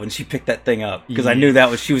hell yeah, when she picked that thing up, because I knew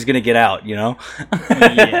that was she was gonna get out, you know.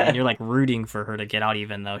 Yeah, and you're like rooting for her to get out,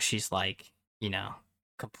 even though she's like, you know,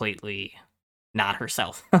 completely not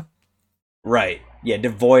herself. Right. Yeah,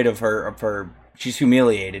 devoid of her. She's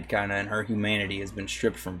humiliated, kind of, and her humanity has been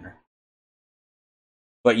stripped from her.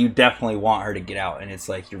 but you definitely want her to get out, and it's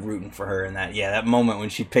like you're rooting for her. And that moment when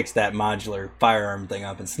she picks that modular firearm thing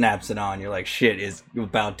up and snaps it on, you're like, shit is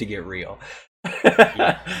about to get real.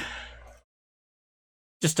 Yeah.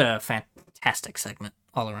 Just a fantastic segment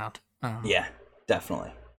all around. Yeah,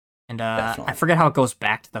 definitely. And definitely. I forget how it goes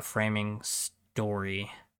back to the framing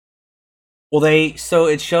story. Well, so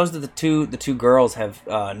it shows that the two girls have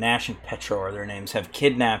Nash and Petro, or their names, have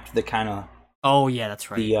kidnapped the kind of. Oh yeah,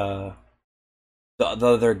 that's right. The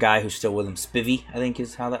other guy who's still with him, Spivvy, I think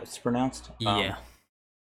is how that's pronounced. Yeah.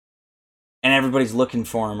 And everybody's looking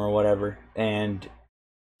for him or whatever, and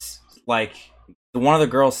like one of the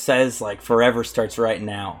girls says like "Forever starts right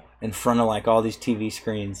now" in front of like all these TV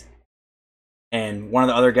screens, and one of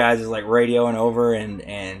the other guys is like radioing over,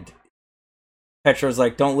 and Petro's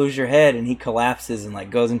like, "Don't lose your head," and he collapses and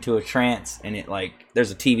like goes into a trance, and it like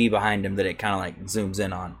there's a TV behind him that it kind of like zooms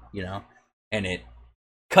in on, and it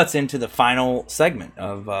cuts into the final segment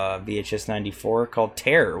of VHS 94 called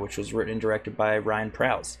Terror, which was written and directed by Ryan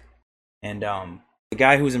Prowse. And the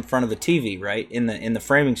guy who was in front of the TV, right, in the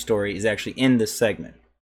framing story is actually in this segment.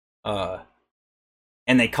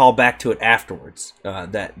 And they call back to it afterwards.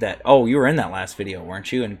 Oh, you were in that last video,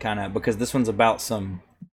 weren't you? And kind of, because this one's about some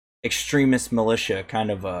extremist militia, kind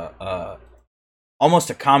of almost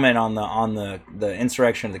a comment on the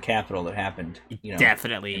insurrection of the Capitol that happened.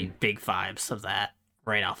 Definitely big vibes of that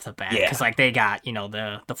right off the bat. Yeah. Because like they got,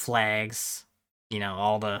 the flags,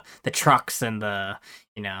 all the trucks and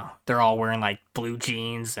they're all wearing like blue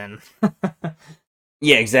jeans and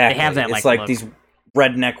yeah, exactly. They have that it's like like these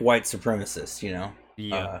redneck white supremacists,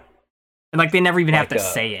 Yeah. And like they never even have to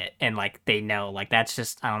say it, and like they know, like that's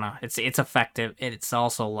just, I don't know, it's effective. It's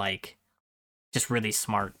also like just really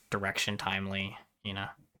smart direction, timely. You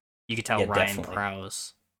could tell Ryan definitely.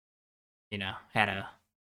 Prowse, had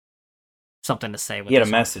something to say. He had a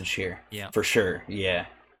message here, yeah, for sure, yeah,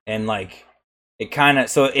 and like it kind of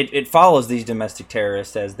it follows these domestic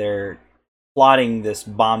terrorists as they're plotting this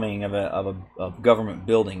bombing of a government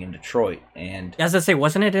building in Detroit, and as I say,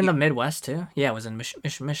 wasn't it in the Midwest too? Yeah, it was in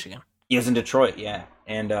Michigan. He was in Detroit, yeah,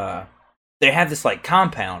 and they have this like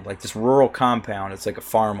compound, like this rural compound. It's like a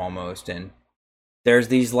farm almost, and there's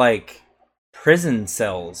these like prison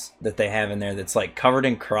cells that they have in there that's like covered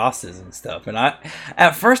in crosses and stuff. And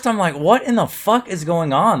at first I'm like, what in the fuck is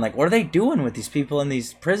going on? Like, what are they doing with these people in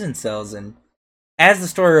these prison cells? And as the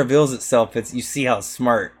story reveals itself, you see how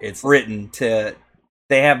smart it's written. They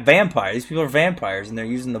have vampires. These people are vampires, and they're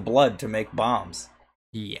using the blood to make bombs.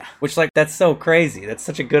 Yeah. Which, like, that's so crazy. That's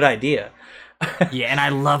such a good idea. Yeah, and I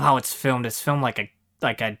love how it's filmed. It's filmed like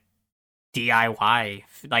a DIY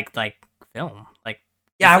like film. Like,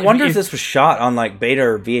 yeah, I wonder if this was shot on like beta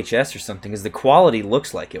or VHS or something, because the quality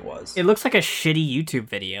looks like it was. It looks like a shitty YouTube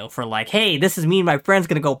video for like, hey, this is me and my friends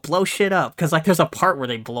gonna go blow shit up. Because like, there's a part where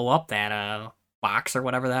they blow up that box or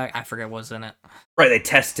whatever that, I forget what's in it. Right, they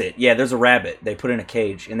test it. Yeah, there's a rabbit they put in a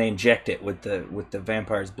cage and they inject it with the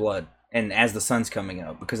vampire's blood. And as the sun's coming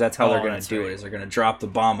up, because that's how they're gonna do it, is they're gonna drop the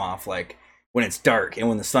bomb off like when it's dark, and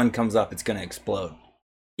when the sun comes up, it's gonna explode.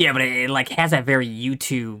 Yeah, but it like has that very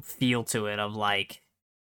YouTube feel to it of like,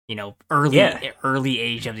 early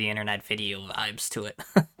age of the internet video vibes to it.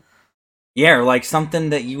 Yeah, or like something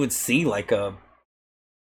that you would see like a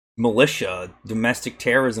militia, domestic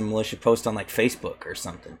terrorism militia post on like Facebook or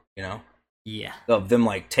something, Yeah. Of them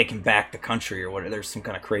like taking back the country or whatever. There's some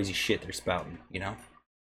kind of crazy shit they're spouting, Yeah.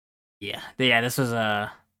 Yeah, this was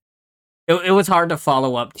it was hard to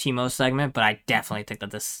follow up Timo's segment, but I definitely think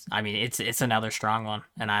that it's another strong one,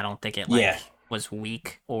 and I don't think it was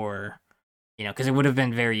weak or because it would have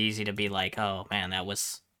been very easy to be like, oh man, that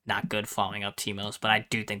was not good following up Timo's, but I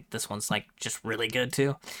do think this one's like just really good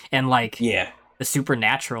too. And like the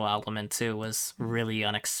supernatural element too was really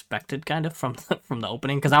unexpected kind of from the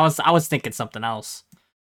opening, because I was thinking something else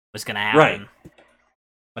was gonna happen. Right.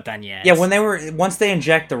 But then once they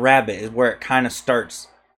inject the rabbit is where it kind of starts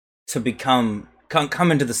to come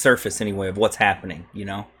into the surface anyway of what's happening,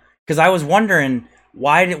 because I was wondering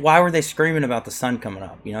why were they screaming about the sun coming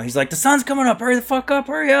up? He's like, the sun's coming up, hurry the fuck up,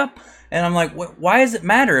 hurry up. And I'm like, why does it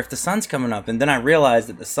matter if the sun's coming up? And then I realized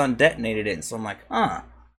that the sun detonated it, and so I'm like,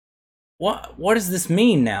 what does this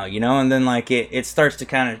mean now? And then like it starts to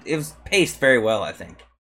kind of, it was paced very well, I think.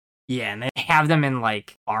 Yeah, and they have them in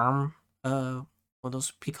like farm what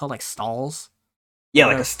those be called, like stalls? Yeah,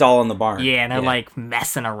 like a stall in the barn. Yeah, and they're like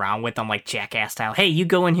messing around with them like jackass style. Hey, you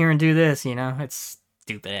go in here and do this, it's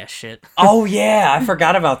stupid ass shit. Oh yeah, I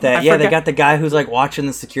forgot about that. They got the guy who's like watching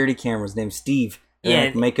the security cameras named Steve.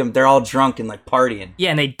 And they're all drunk and like partying.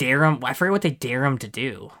 Yeah, and they dare him. I forget what they dare him to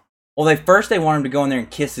do. Well, they want him to go in there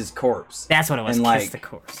and kiss his corpse. That's what it was. And kiss the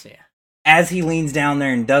corpse. Yeah. as he leans down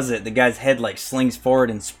there and does it, the guy's head like slings forward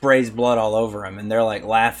and sprays blood all over him, and they're like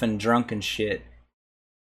laughing, drunk and shit.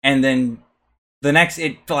 And then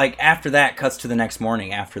after that cuts to the next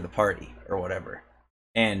morning after the party or whatever,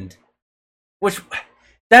 and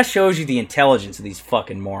that shows you the intelligence of these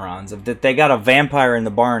fucking morons, of that they got a vampire in the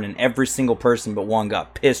barn and every single person but one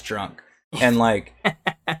got piss drunk. And like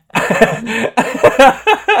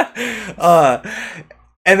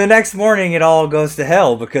and the next morning it all goes to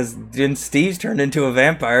hell because then Steve's turned into a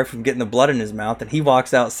vampire from getting the blood in his mouth, and he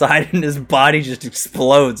walks outside and his body just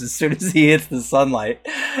explodes as soon as he hits the sunlight.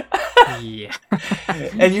 Yeah.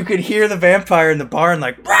 And you could hear the vampire in the barn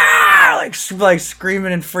like "Rah!" like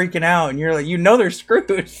screaming and freaking out, and you're like, they're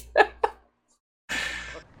screwed.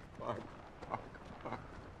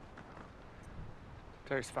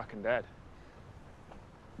 Terry's fucking dead.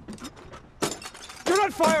 Do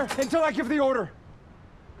not fire until I give the order.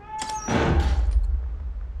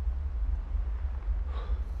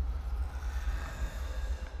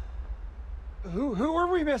 Who are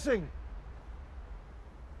we missing?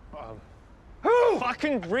 Who?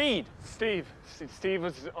 Fucking read! Steve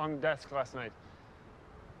was on desk last night.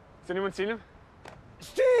 Has anyone seen him?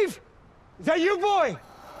 Steve! Is that you, boy?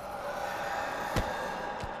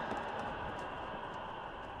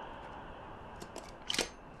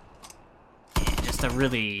 Just a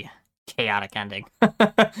really chaotic ending.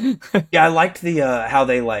 Yeah, I liked the how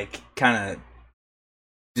they like kind of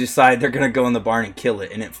decide they're gonna go in the barn and kill it,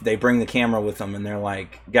 and they bring the camera with them, and they're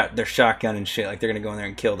like got their shotgun and shit, like they're gonna go in there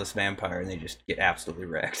and kill this vampire, and they just get absolutely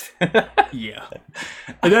wrecked. Yeah,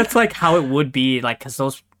 and that's like how it would be, like, because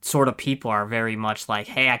those sort of people are very much like,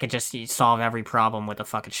 hey, I could just solve every problem with a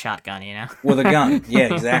fucking shotgun, you know? With a gun,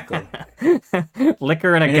 yeah, exactly.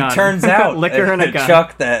 Liquor and a gun. It turns out, liquor and a gun.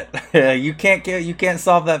 Chuck, that you can't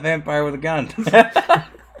solve that vampire with a gun.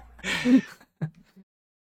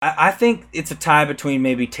 I think it's a tie between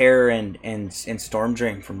maybe Terror and Storm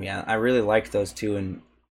Drain for me. I really like those two, and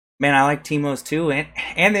man, I like Timo's too,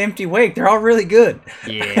 and the Empty Wake. They're all really good.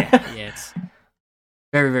 Yeah, it's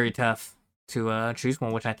very, very tough to choose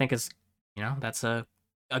one, which I think is, that's a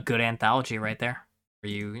good anthology right there for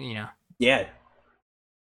you. Yeah,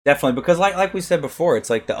 definitely, because like we said before, it's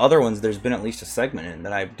like the other ones. There's been at least a segment in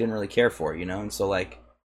that I didn't really care for, and so and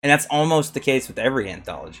that's almost the case with every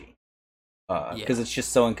anthology. Because it's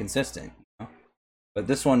just so inconsistent, But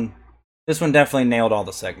this one definitely nailed all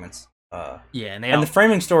the segments. And the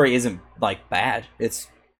framing story isn't like bad. It's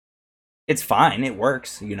fine. It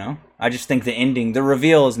works, I just think the ending, the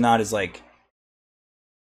reveal, is not as like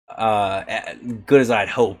good as I'd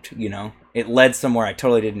hoped. It led somewhere I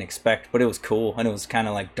totally didn't expect, but it was cool, and it was kind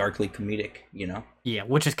of like darkly comedic. Yeah,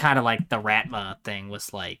 which is kind of like the Ratma thing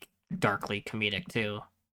was like darkly comedic too.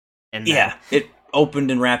 And it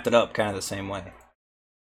opened and wrapped it up kind of the same way.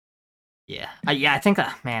 Yeah, I think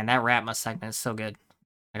that Ratma segment is so good.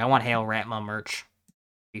 Like, I want Hail Ratma merch.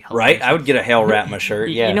 Right, I would get a Hail Ratma shirt.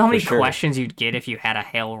 Yeah, you know how many questions you'd get if you had a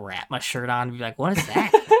Hail Ratma shirt on? You'd be like, "What is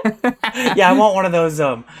that?" Yeah, I want one of those.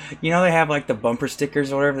 They have like the bumper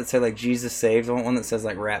stickers or whatever that say like Jesus saves. I want one that says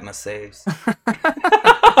like Ratma saves.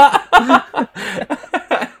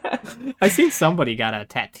 I seen somebody got a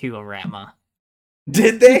tattoo of Ratma.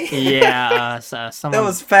 Did they? Yeah, someone... That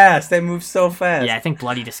was fast. They moved so fast. Yeah, I think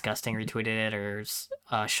Bloody Disgusting retweeted it, or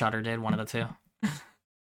Shudder did, one of the two.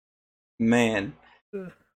 Man.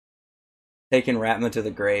 Taking Ratma to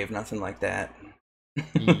the grave, nothing like that.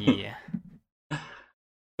 Yeah.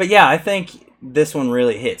 But yeah, I think this one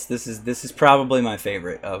really hits. This is probably my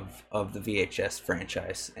favorite of the VHS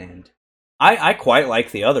franchise, and I quite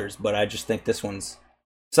like the others, but I just think this one's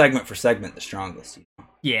segment for segment the strongest.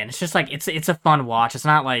 Yeah, and it's just like it's a fun watch. It's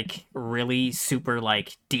not like really super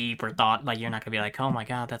like deep or thought, like you're not gonna be like, oh my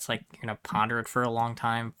god, that's like you're gonna ponder it for a long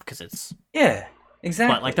time because it's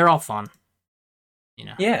exactly. But like they're all fun,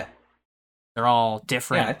 Yeah, they're all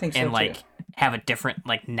different. Yeah, I think so and like too. have a different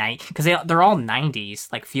like night because they're all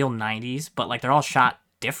 90s, like feel 90s, but like they're all shot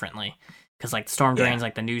differently. Because like Storm Drain's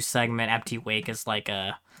like the news segment, Empty Wake is like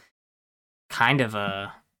a kind of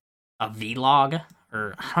a vlog,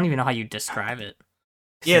 or I don't even know how you describe it.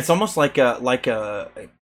 Yeah, it's almost like a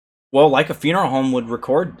funeral home would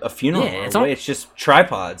record a funeral. Yeah, it's just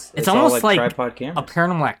tripods. It's almost like tripod cameras. A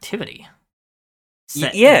Paranormal Activity.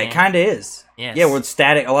 It kind of is. Yes. Yeah, with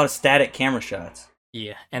a lot of static camera shots.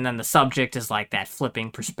 Yeah, and then the subject is like that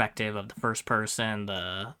flipping perspective of the first person,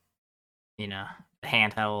 the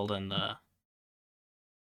handheld, and the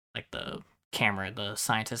camera the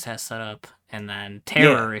scientist has set up, and then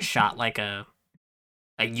Terror is shot like that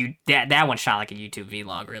one shot like a YouTube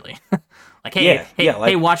vlog, really. Like,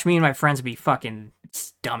 hey, watch me and my friends be fucking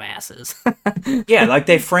dumbasses. Yeah, like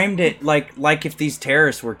they framed it like if these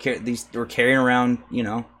terrorists were carrying around, you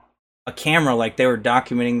know, a camera, like they were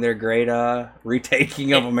documenting their great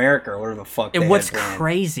retaking of America or whatever the fuck. And they what's had planned.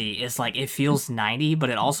 crazy is like it feels 90, but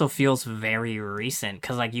it also feels very recent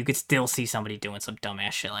because like you could still see somebody doing some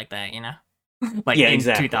dumbass shit like that, you know, like Yeah, in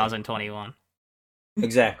exactly. 2021.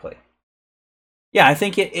 Exactly. Yeah, I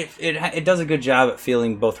think it does a good job at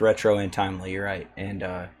feeling both retro and timely. You're right, and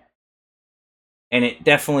it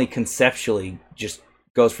definitely conceptually just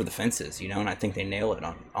goes for the fences, you know. And I think they nail it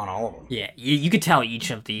on all of them. Yeah, you could tell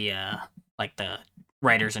each of the like the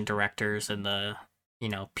writers and directors and the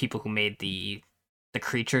people who made the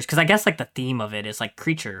creatures, because I guess like the theme of it is like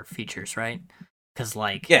creature features, right? Because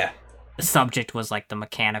like Yeah, the subject was like the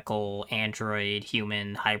mechanical android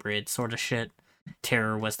human hybrid sort of shit.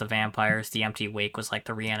 Terror was the vampires. The Empty Wake was like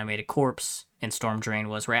the reanimated corpse, and Storm Drain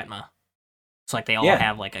was Ratma. So like they all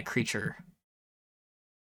have like a creature.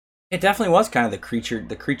 it definitely was kind of the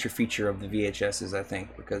creature feature of the VHSs, I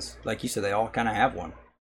think, because like you said, they all kind of have one.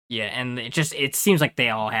 Yeah, and it seems like they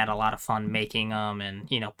all had a lot of fun making them and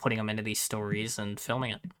putting them into these stories and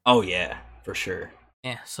filming it. Oh yeah, for sure.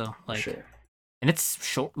 Yeah, so like, For sure. and it's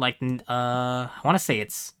short. Like I want to say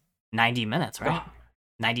it's 90 minutes, right?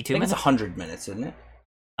 92 I think minutes. it's 100 minutes, isn't it?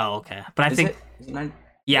 Oh, okay. But I Is think it? Is it 90?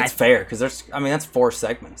 yeah, it's fair because that's 4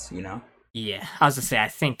 segments, you know. yeah. I was gonna say I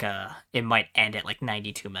think it might end at like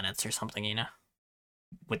 92 minutes or something,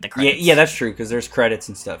 with the credits. Yeah, that's true because there's credits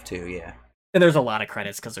and stuff too. Yeah. And there's a lot of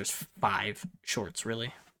credits because there's 5 shorts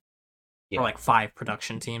really, Yeah. or like 5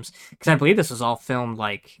 production teams. Because I believe this was all filmed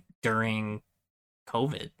like during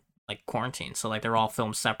COVID, like quarantine. So like they're all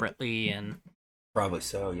filmed separately, and Probably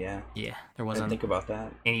so. Yeah. yeah, there I didn't wasn't think about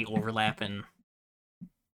that. any overlap in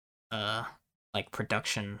like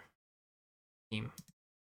production team.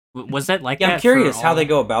 Was that like Yeah, that I'm curious for how all- they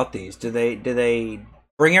go about these. Do they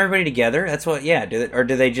bring everybody together? That's what. Yeah. Or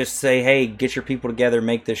do they just say, "Hey, get your people together,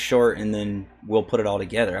 make this short, and then we'll put it all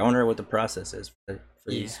together"? I wonder what the process is for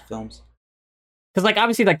these films. Because like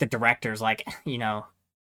obviously like the directors, like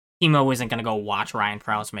Timo isn't gonna go watch Ryan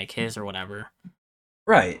Prowse make his or whatever,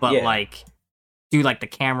 Right. but yeah. like do like the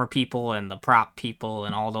camera people and the prop people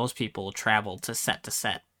and all those people travel to set,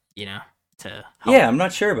 to help. Yeah, I'm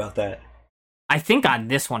not sure about that. I think on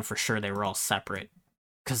this one for sure they were all separate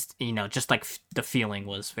because just like the feeling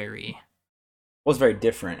was very Was very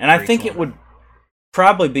different, and I think it would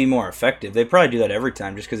probably be more effective. They probably do that every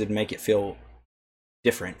time, just because it'd make it feel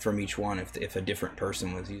different from each one. If a different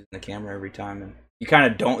person was using the camera every time, and you kind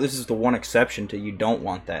of don't. This is the one exception to you don't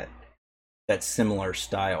want that similar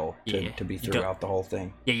style to be throughout the whole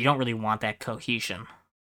thing. Yeah, you don't really want that cohesion.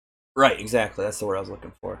 Right, exactly. That's the word I was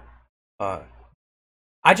looking for.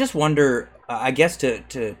 I just wonder. I guess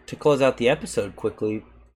to close out the episode quickly,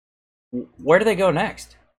 where do they go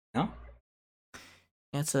next? No.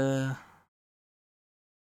 It's a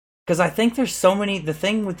Because I think there's so many. The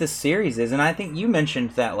thing with this series is, and I think you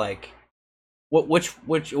mentioned that, like, which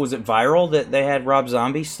was it viral that they had Rob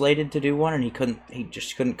Zombie slated to do one, and he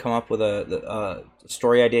just couldn't come up with a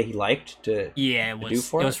story idea he liked to it do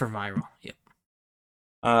for it? It was for viral. Yep.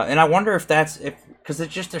 And I wonder if that's because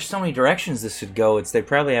it's just there's so many directions this could go. They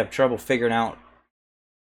probably have trouble figuring out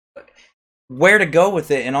where to go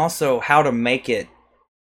with it, and also how to make it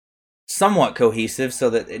somewhat cohesive so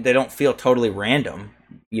that they don't feel totally random.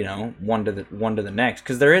 One to the next,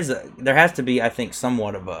 because there has to be, I think,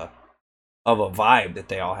 somewhat of a vibe that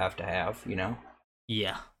they all have to have,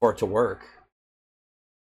 Yeah. for it to work.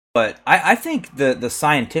 But I think the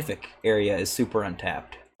scientific area is super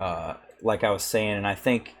untapped, like I was saying, and I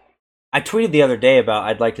think I tweeted the other day about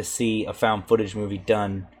I'd like to see a found footage movie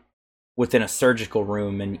done within a surgical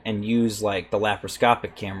room and use like the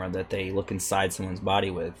laparoscopic camera that they look inside someone's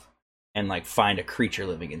body with and like find a creature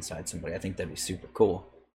living inside somebody. I think that'd be super cool.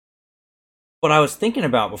 But I was thinking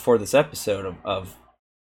about before this episode of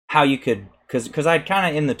how you could, because I'd kind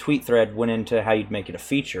of in the tweet thread went into how you'd make it a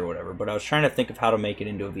feature or whatever, but I was trying to think of how to make it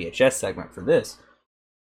into a VHS segment for this.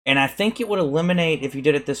 And I think it would eliminate, if you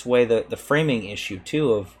did it this way, the framing issue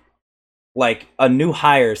too of like a new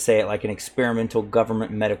hire, say at like an experimental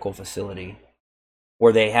government medical facility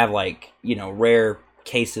where they have like, rare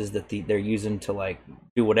cases that they're using to like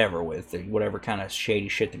do whatever with, whatever kind of shady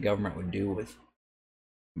shit the government would do with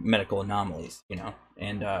medical anomalies,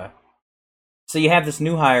 and so you have this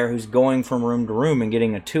new hire who's going from room to room and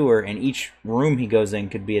getting a tour, and each room he goes in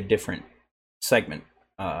could be a different segment,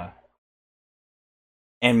 and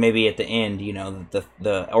maybe at the end,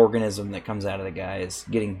 the organism that comes out of the guy is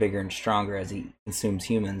getting bigger and stronger as he consumes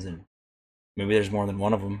humans, and maybe there's more than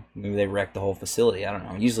one of them. Maybe they wrecked the whole facility. I don't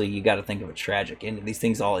know. Usually you got to think of a tragic ending. These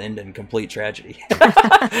things all end in complete tragedy. Just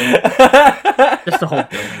the whole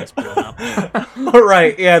building is blown up.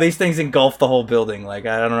 Right, yeah, these things engulf the whole building. Like,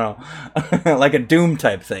 I don't know. Like a Doom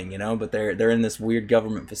type thing, you know? But they're in this weird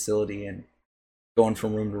government facility and going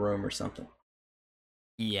from room to room or something.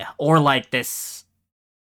 Yeah, or like this,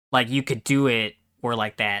 like you could do it where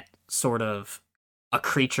like that sort of a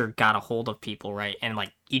creature got a hold of people, right? And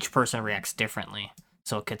like each person reacts differently,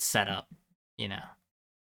 so it could set up, you know.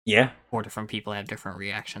 Yeah. 4 different people have different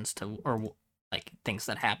reactions to, or like things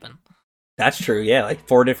that happen. That's true, yeah. Like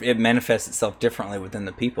it manifests itself differently within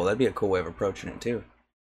the people. That'd be a cool way of approaching it too.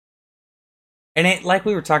 And it, like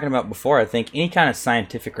we were talking about before, I think any kind of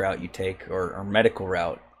scientific route you take or medical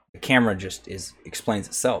route, the camera just explains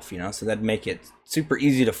itself, you know? So that'd make it super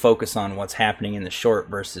easy to focus on what's happening in the short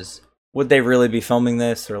versus would they really be filming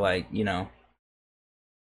this, or like, you know,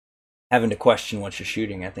 having to question what you're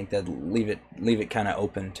shooting. I think that'd leave it kind of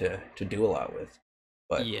open to do a lot with.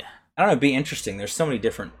 But yeah, I don't know, it'd be interesting. There's so many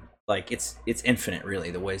different, like, it's infinite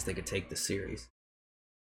really, the ways they could take this series.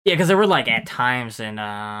 Yeah, because there were like at times in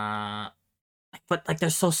but like they're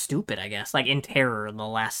so stupid, I guess. Like in Terror, the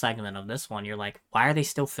last segment of this one, you're like, why are they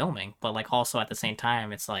still filming? But like also at the same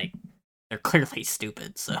time, it's like they're clearly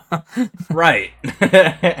stupid. So right.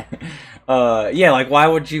 Yeah, like why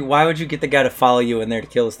would you get the guy to follow you in there to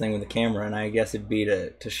kill this thing with a camera? And I guess it'd be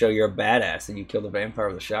to show you're a badass and you kill the vampire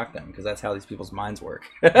with a shotgun, because that's how these people's minds work.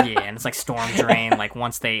 yeah, and it's like storm drain. Like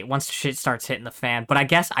once shit starts hitting the fan. But I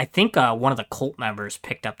think one of the cult members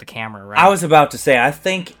picked up the camera. Right. I was about to say, I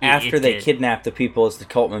think after they did. Kidnap the people, it's the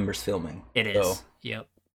cult members filming. It is. So. Yep.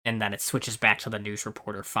 And then it switches back to the news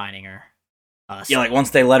reporter finding her. Yeah, like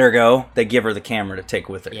once they let her go, they give her the camera to take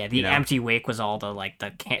with her. Yeah, the empty wake was all the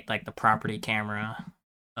the property camera.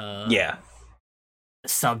 Yeah. The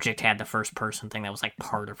subject had the first person thing that was like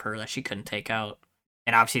part of her that she couldn't take out,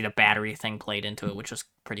 and obviously the battery thing played into it, which was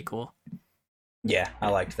pretty cool. Yeah, I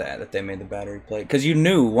liked that they made the battery play, because you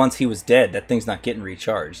knew once he was dead that thing's not getting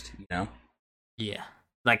recharged. You know. Yeah.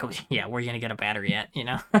 Like, yeah, where are you gonna get a battery at, you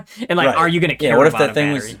know? And like, right. Are you gonna care? Yeah, what if about that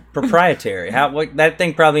thing battery? was proprietary? That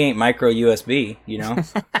thing probably ain't micro USB, you know?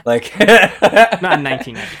 Like, not in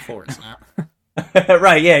 1994, it's not.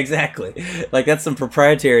 Right? Yeah, exactly. Like that's some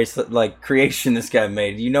proprietary like creation this guy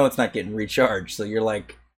made. You know, it's not getting recharged, so you're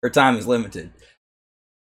like, her time is limited.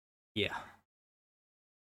 Yeah.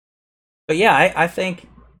 But yeah, I think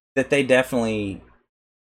that they definitely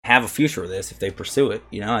have a future with this if they pursue it.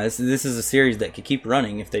 You know, this is a series that could keep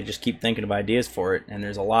running if they just keep thinking of ideas for it, and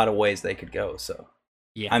there's a lot of ways they could go. So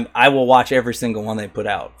yeah, I will watch every single one they put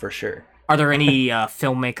out for sure. Are there any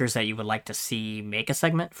filmmakers that you would like to see make a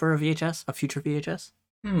segment for a future VHS?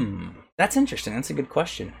 That's interesting. That's a good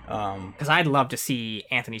question. Because I'd love to see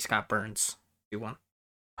Anthony Scott Burns do one.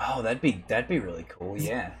 Oh, that'd be really cool.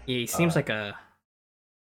 Yeah. Yeah, he seems like a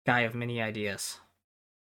guy of many ideas.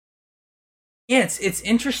 Yeah, it's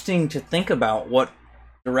interesting to think about what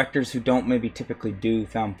directors who don't maybe typically do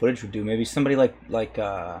found footage would do. Maybe somebody like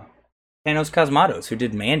Panos Cosmatos, who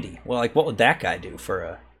did Mandy. Well, like what would that guy do for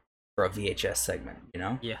a VHS segment? You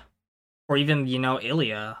know? Yeah. Or even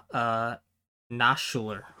Ilya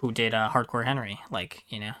Nashuler, who did Hardcore Henry. Like,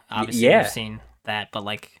 you know, obviously yeah. We've seen that, but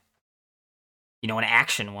like, you know, an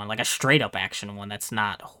action one, like a straight up action one that's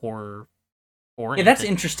not horror. Yeah, that's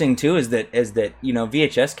interesting too. Is that you know,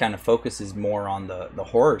 VHS kind of focuses more on the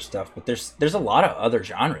horror stuff, but there's a lot of other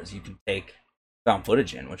genres you can take found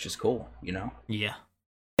footage in, which is cool. You know. Yeah.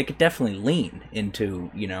 They could definitely lean into,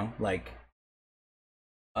 you know, like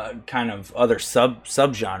kind of other sub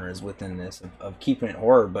genres within this of keeping it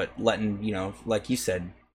horror, but letting, you know, like you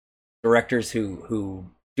said, directors who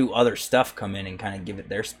do other stuff come in and kind of give it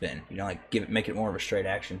their spin. You know, like make it more of a straight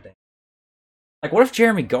action thing. Like, what would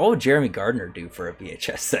Jeremy Gardner do for a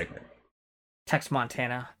VHS segment? Tex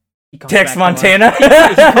Montana. Tex Montana? He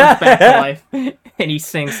comes back to life, and he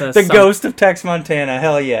sings the ghost of Tex Montana.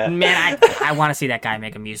 Hell yeah. Man, I want to see that guy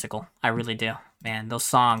make a musical. I really do. Man, those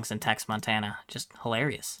songs in Tex Montana, just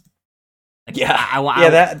hilarious. Like,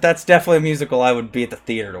 yeah, that's definitely a musical I would be at the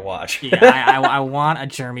theater to watch. Yeah, I want a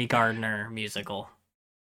Jeremy Gardner musical.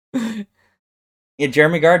 Yeah,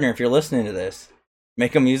 Jeremy Gardner, if you're listening to this,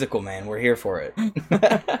 make a musical, man. We're here for it.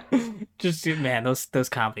 Just, man, those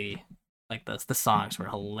comedy, like the songs were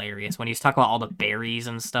hilarious. When he was talking about all the berries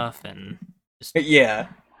and stuff, and just... yeah,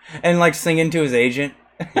 and like singing to his agent.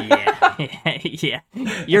 yeah,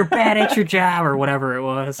 you're bad at your job or whatever it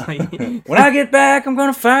was. When I get back, I'm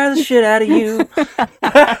gonna fire the shit out of you.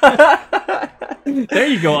 There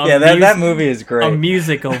you go. Yeah, that movie is great. A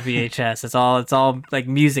musical VHS. It's all like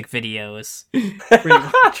music videos. Pretty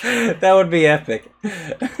much. That would be epic.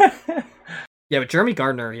 Yeah, but Jeremy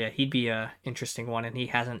Gardner, yeah, he'd be a interesting one, and he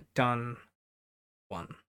hasn't done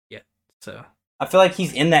one yet. So I feel like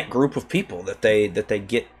he's in that group of people that they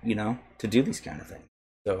get, to do these kind of things.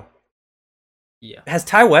 So yeah, has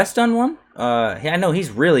Ty West done one? I know he's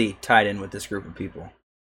really tied in with this group of people. I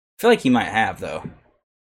feel like he might have though.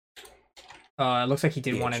 It looks like he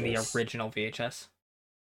did one in the VHS. original VHS.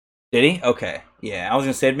 Did he? Okay. Yeah, I was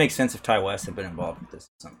gonna say it makes sense if Ty West had been involved with this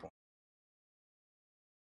at some point.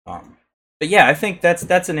 But yeah, I think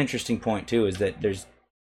that's an interesting point too. Is that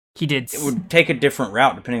it would take a different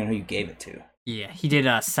route depending on who you gave it to. Yeah, he did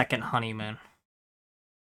a Second Honeymoon.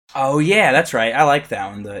 Oh yeah, that's right. I like that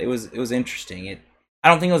one. It was interesting. I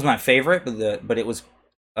don't think it was my favorite, but it was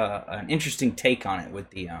an interesting take on it with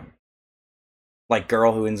the like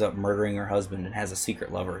girl who ends up murdering her husband and has a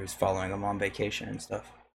secret lover who's following him on vacation and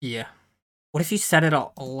stuff. Yeah. What if you set it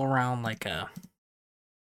all around like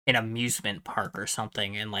an amusement park or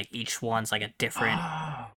something, and like each one's like a different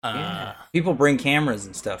Yeah. People bring cameras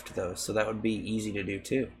and stuff to those, so that would be easy to do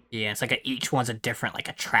too. Yeah, it's like each one's a different like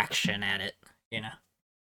attraction at it, you know.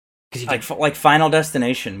 Like Final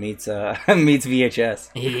Destination meets meets VHS.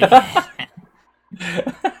 Yeah.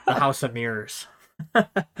 The House of Mirrors.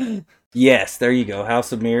 Yes, there you go.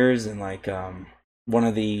 House of Mirrors and like one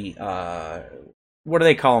of the what do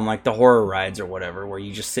they call them? Like the horror rides or whatever, where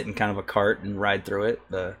you just sit in kind of a cart and ride through it.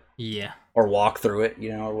 Or walk through it,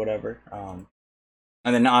 or whatever.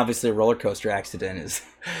 And then obviously a roller coaster accident is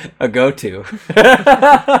a go-to.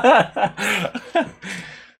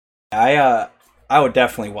 I would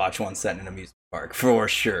definitely watch one set in an amusement park for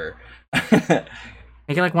sure.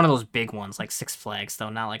 Make it like one of those big ones, like Six Flags, though,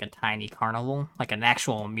 not like a tiny carnival, like an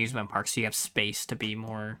actual amusement park, so you have space to be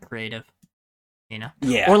more creative,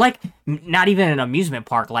 Yeah. Or like not even an amusement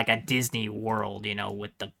park, like a Disney World,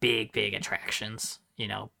 with the big big attractions, big.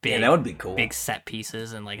 Yeah, that would be cool. Big set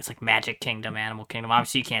pieces, and like it's like Magic Kingdom, Animal Kingdom.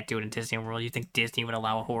 Obviously, you can't do it in Disney World. You think Disney would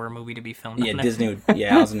allow a horror movie to be filmed? Yeah, on it? Disney would.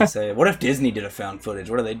 Yeah, I was gonna say, what if Disney did a found footage?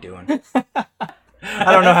 What are they doing?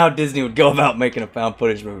 I don't know how Disney would go about making a found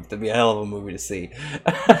footage movie. That'd be a hell of a movie to see.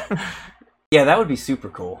 Yeah, that would be super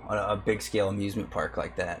cool. A big scale amusement park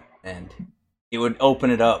like that, and it would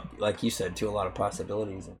open it up, like you said, to a lot of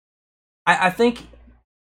possibilities. I think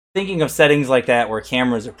thinking of settings like that where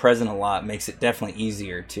cameras are present a lot makes it definitely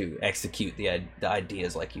easier to execute the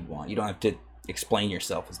ideas like you want. You don't have to explain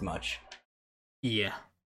yourself as much. Yeah,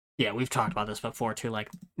 we've talked about this before too.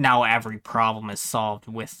 Like now, every problem is solved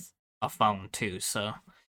with a phone too. So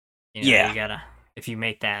you gotta, if you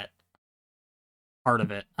make that part of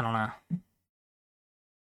it, I don't know.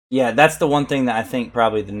 Yeah, that's the one thing that I think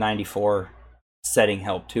probably the 94 setting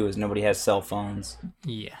helped too, is nobody has cell phones.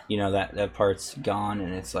 Yeah. That part's gone,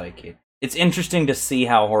 and it's like it's interesting to see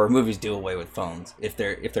how horror movies do away with phones if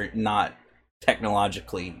they're not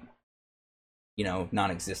technologically,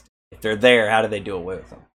 non-existent. If they're there, how do they do away with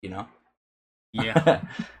them? Yeah.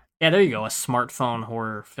 Yeah, there you go. A smartphone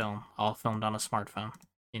horror film, all filmed on a smartphone.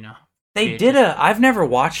 They did I've never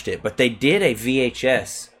watched it, but they did a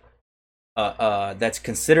VHS. That's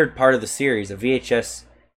considered part of the series, a VHS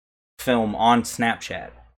film on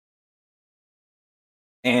Snapchat.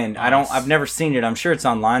 And Nice. I've never seen it. I'm sure it's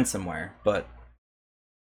online somewhere, but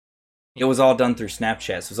it was all done through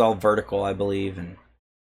Snapchat. So it was all vertical, I believe, and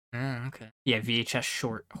okay. Yeah,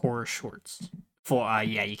 VHS horror shorts.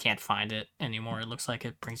 You can't find it anymore. It looks like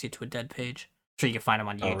it brings you to a dead page. Sure, you can find them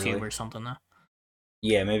on YouTube really? or something though.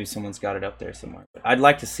 Yeah, maybe someone's got it up there somewhere. But I'd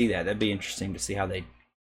like to see that. That'd be interesting to see how they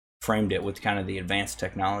framed it with kind of the advanced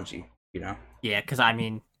technology, Yeah, because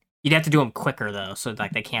you'd have to do them quicker though, so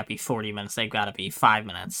like they can't be 40 minutes. They've got to be 5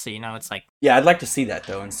 minutes. So it's like. Yeah, I'd like to see that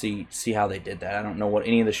though, and see how they did that. I don't know what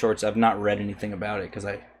any of the shorts. I've not read anything about it because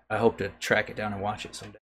I hope to track it down and watch it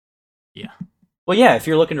someday. Yeah. Well, yeah, if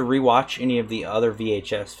you're looking to rewatch any of the other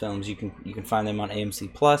VHS films, you can find them on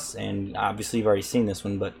AMC Plus, and obviously you've already seen this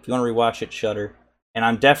one, but if you want to rewatch it, Shudder. And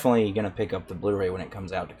I'm definitely gonna pick up the Blu-ray when it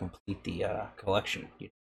comes out to complete the collection.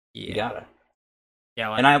 You gotta. Yeah,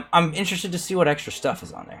 well, and I'm interested to see what extra stuff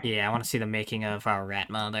is on there. Yeah, I want to see the making of our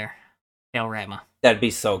Ratma there. Hail Ratma. That'd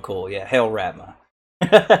be so cool. Yeah, Hail Ratma.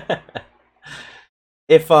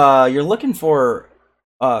 If you're looking for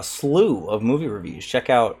a slew of movie reviews, check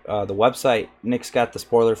out the website. Nick's got the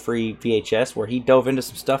spoiler-free VHS where he dove into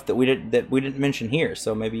some stuff that we didn't mention here.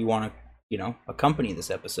 So maybe you want to accompany this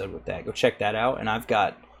episode with that. Go check that out. And I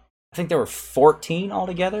think there were 14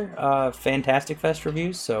 altogether Fantastic Fest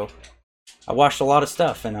reviews. So I watched a lot of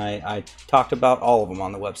stuff, and I talked about all of them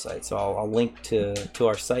on the website. So I'll link to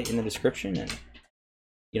our site in the description, and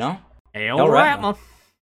You know? Hey, Hell, old Ratma. Ratma.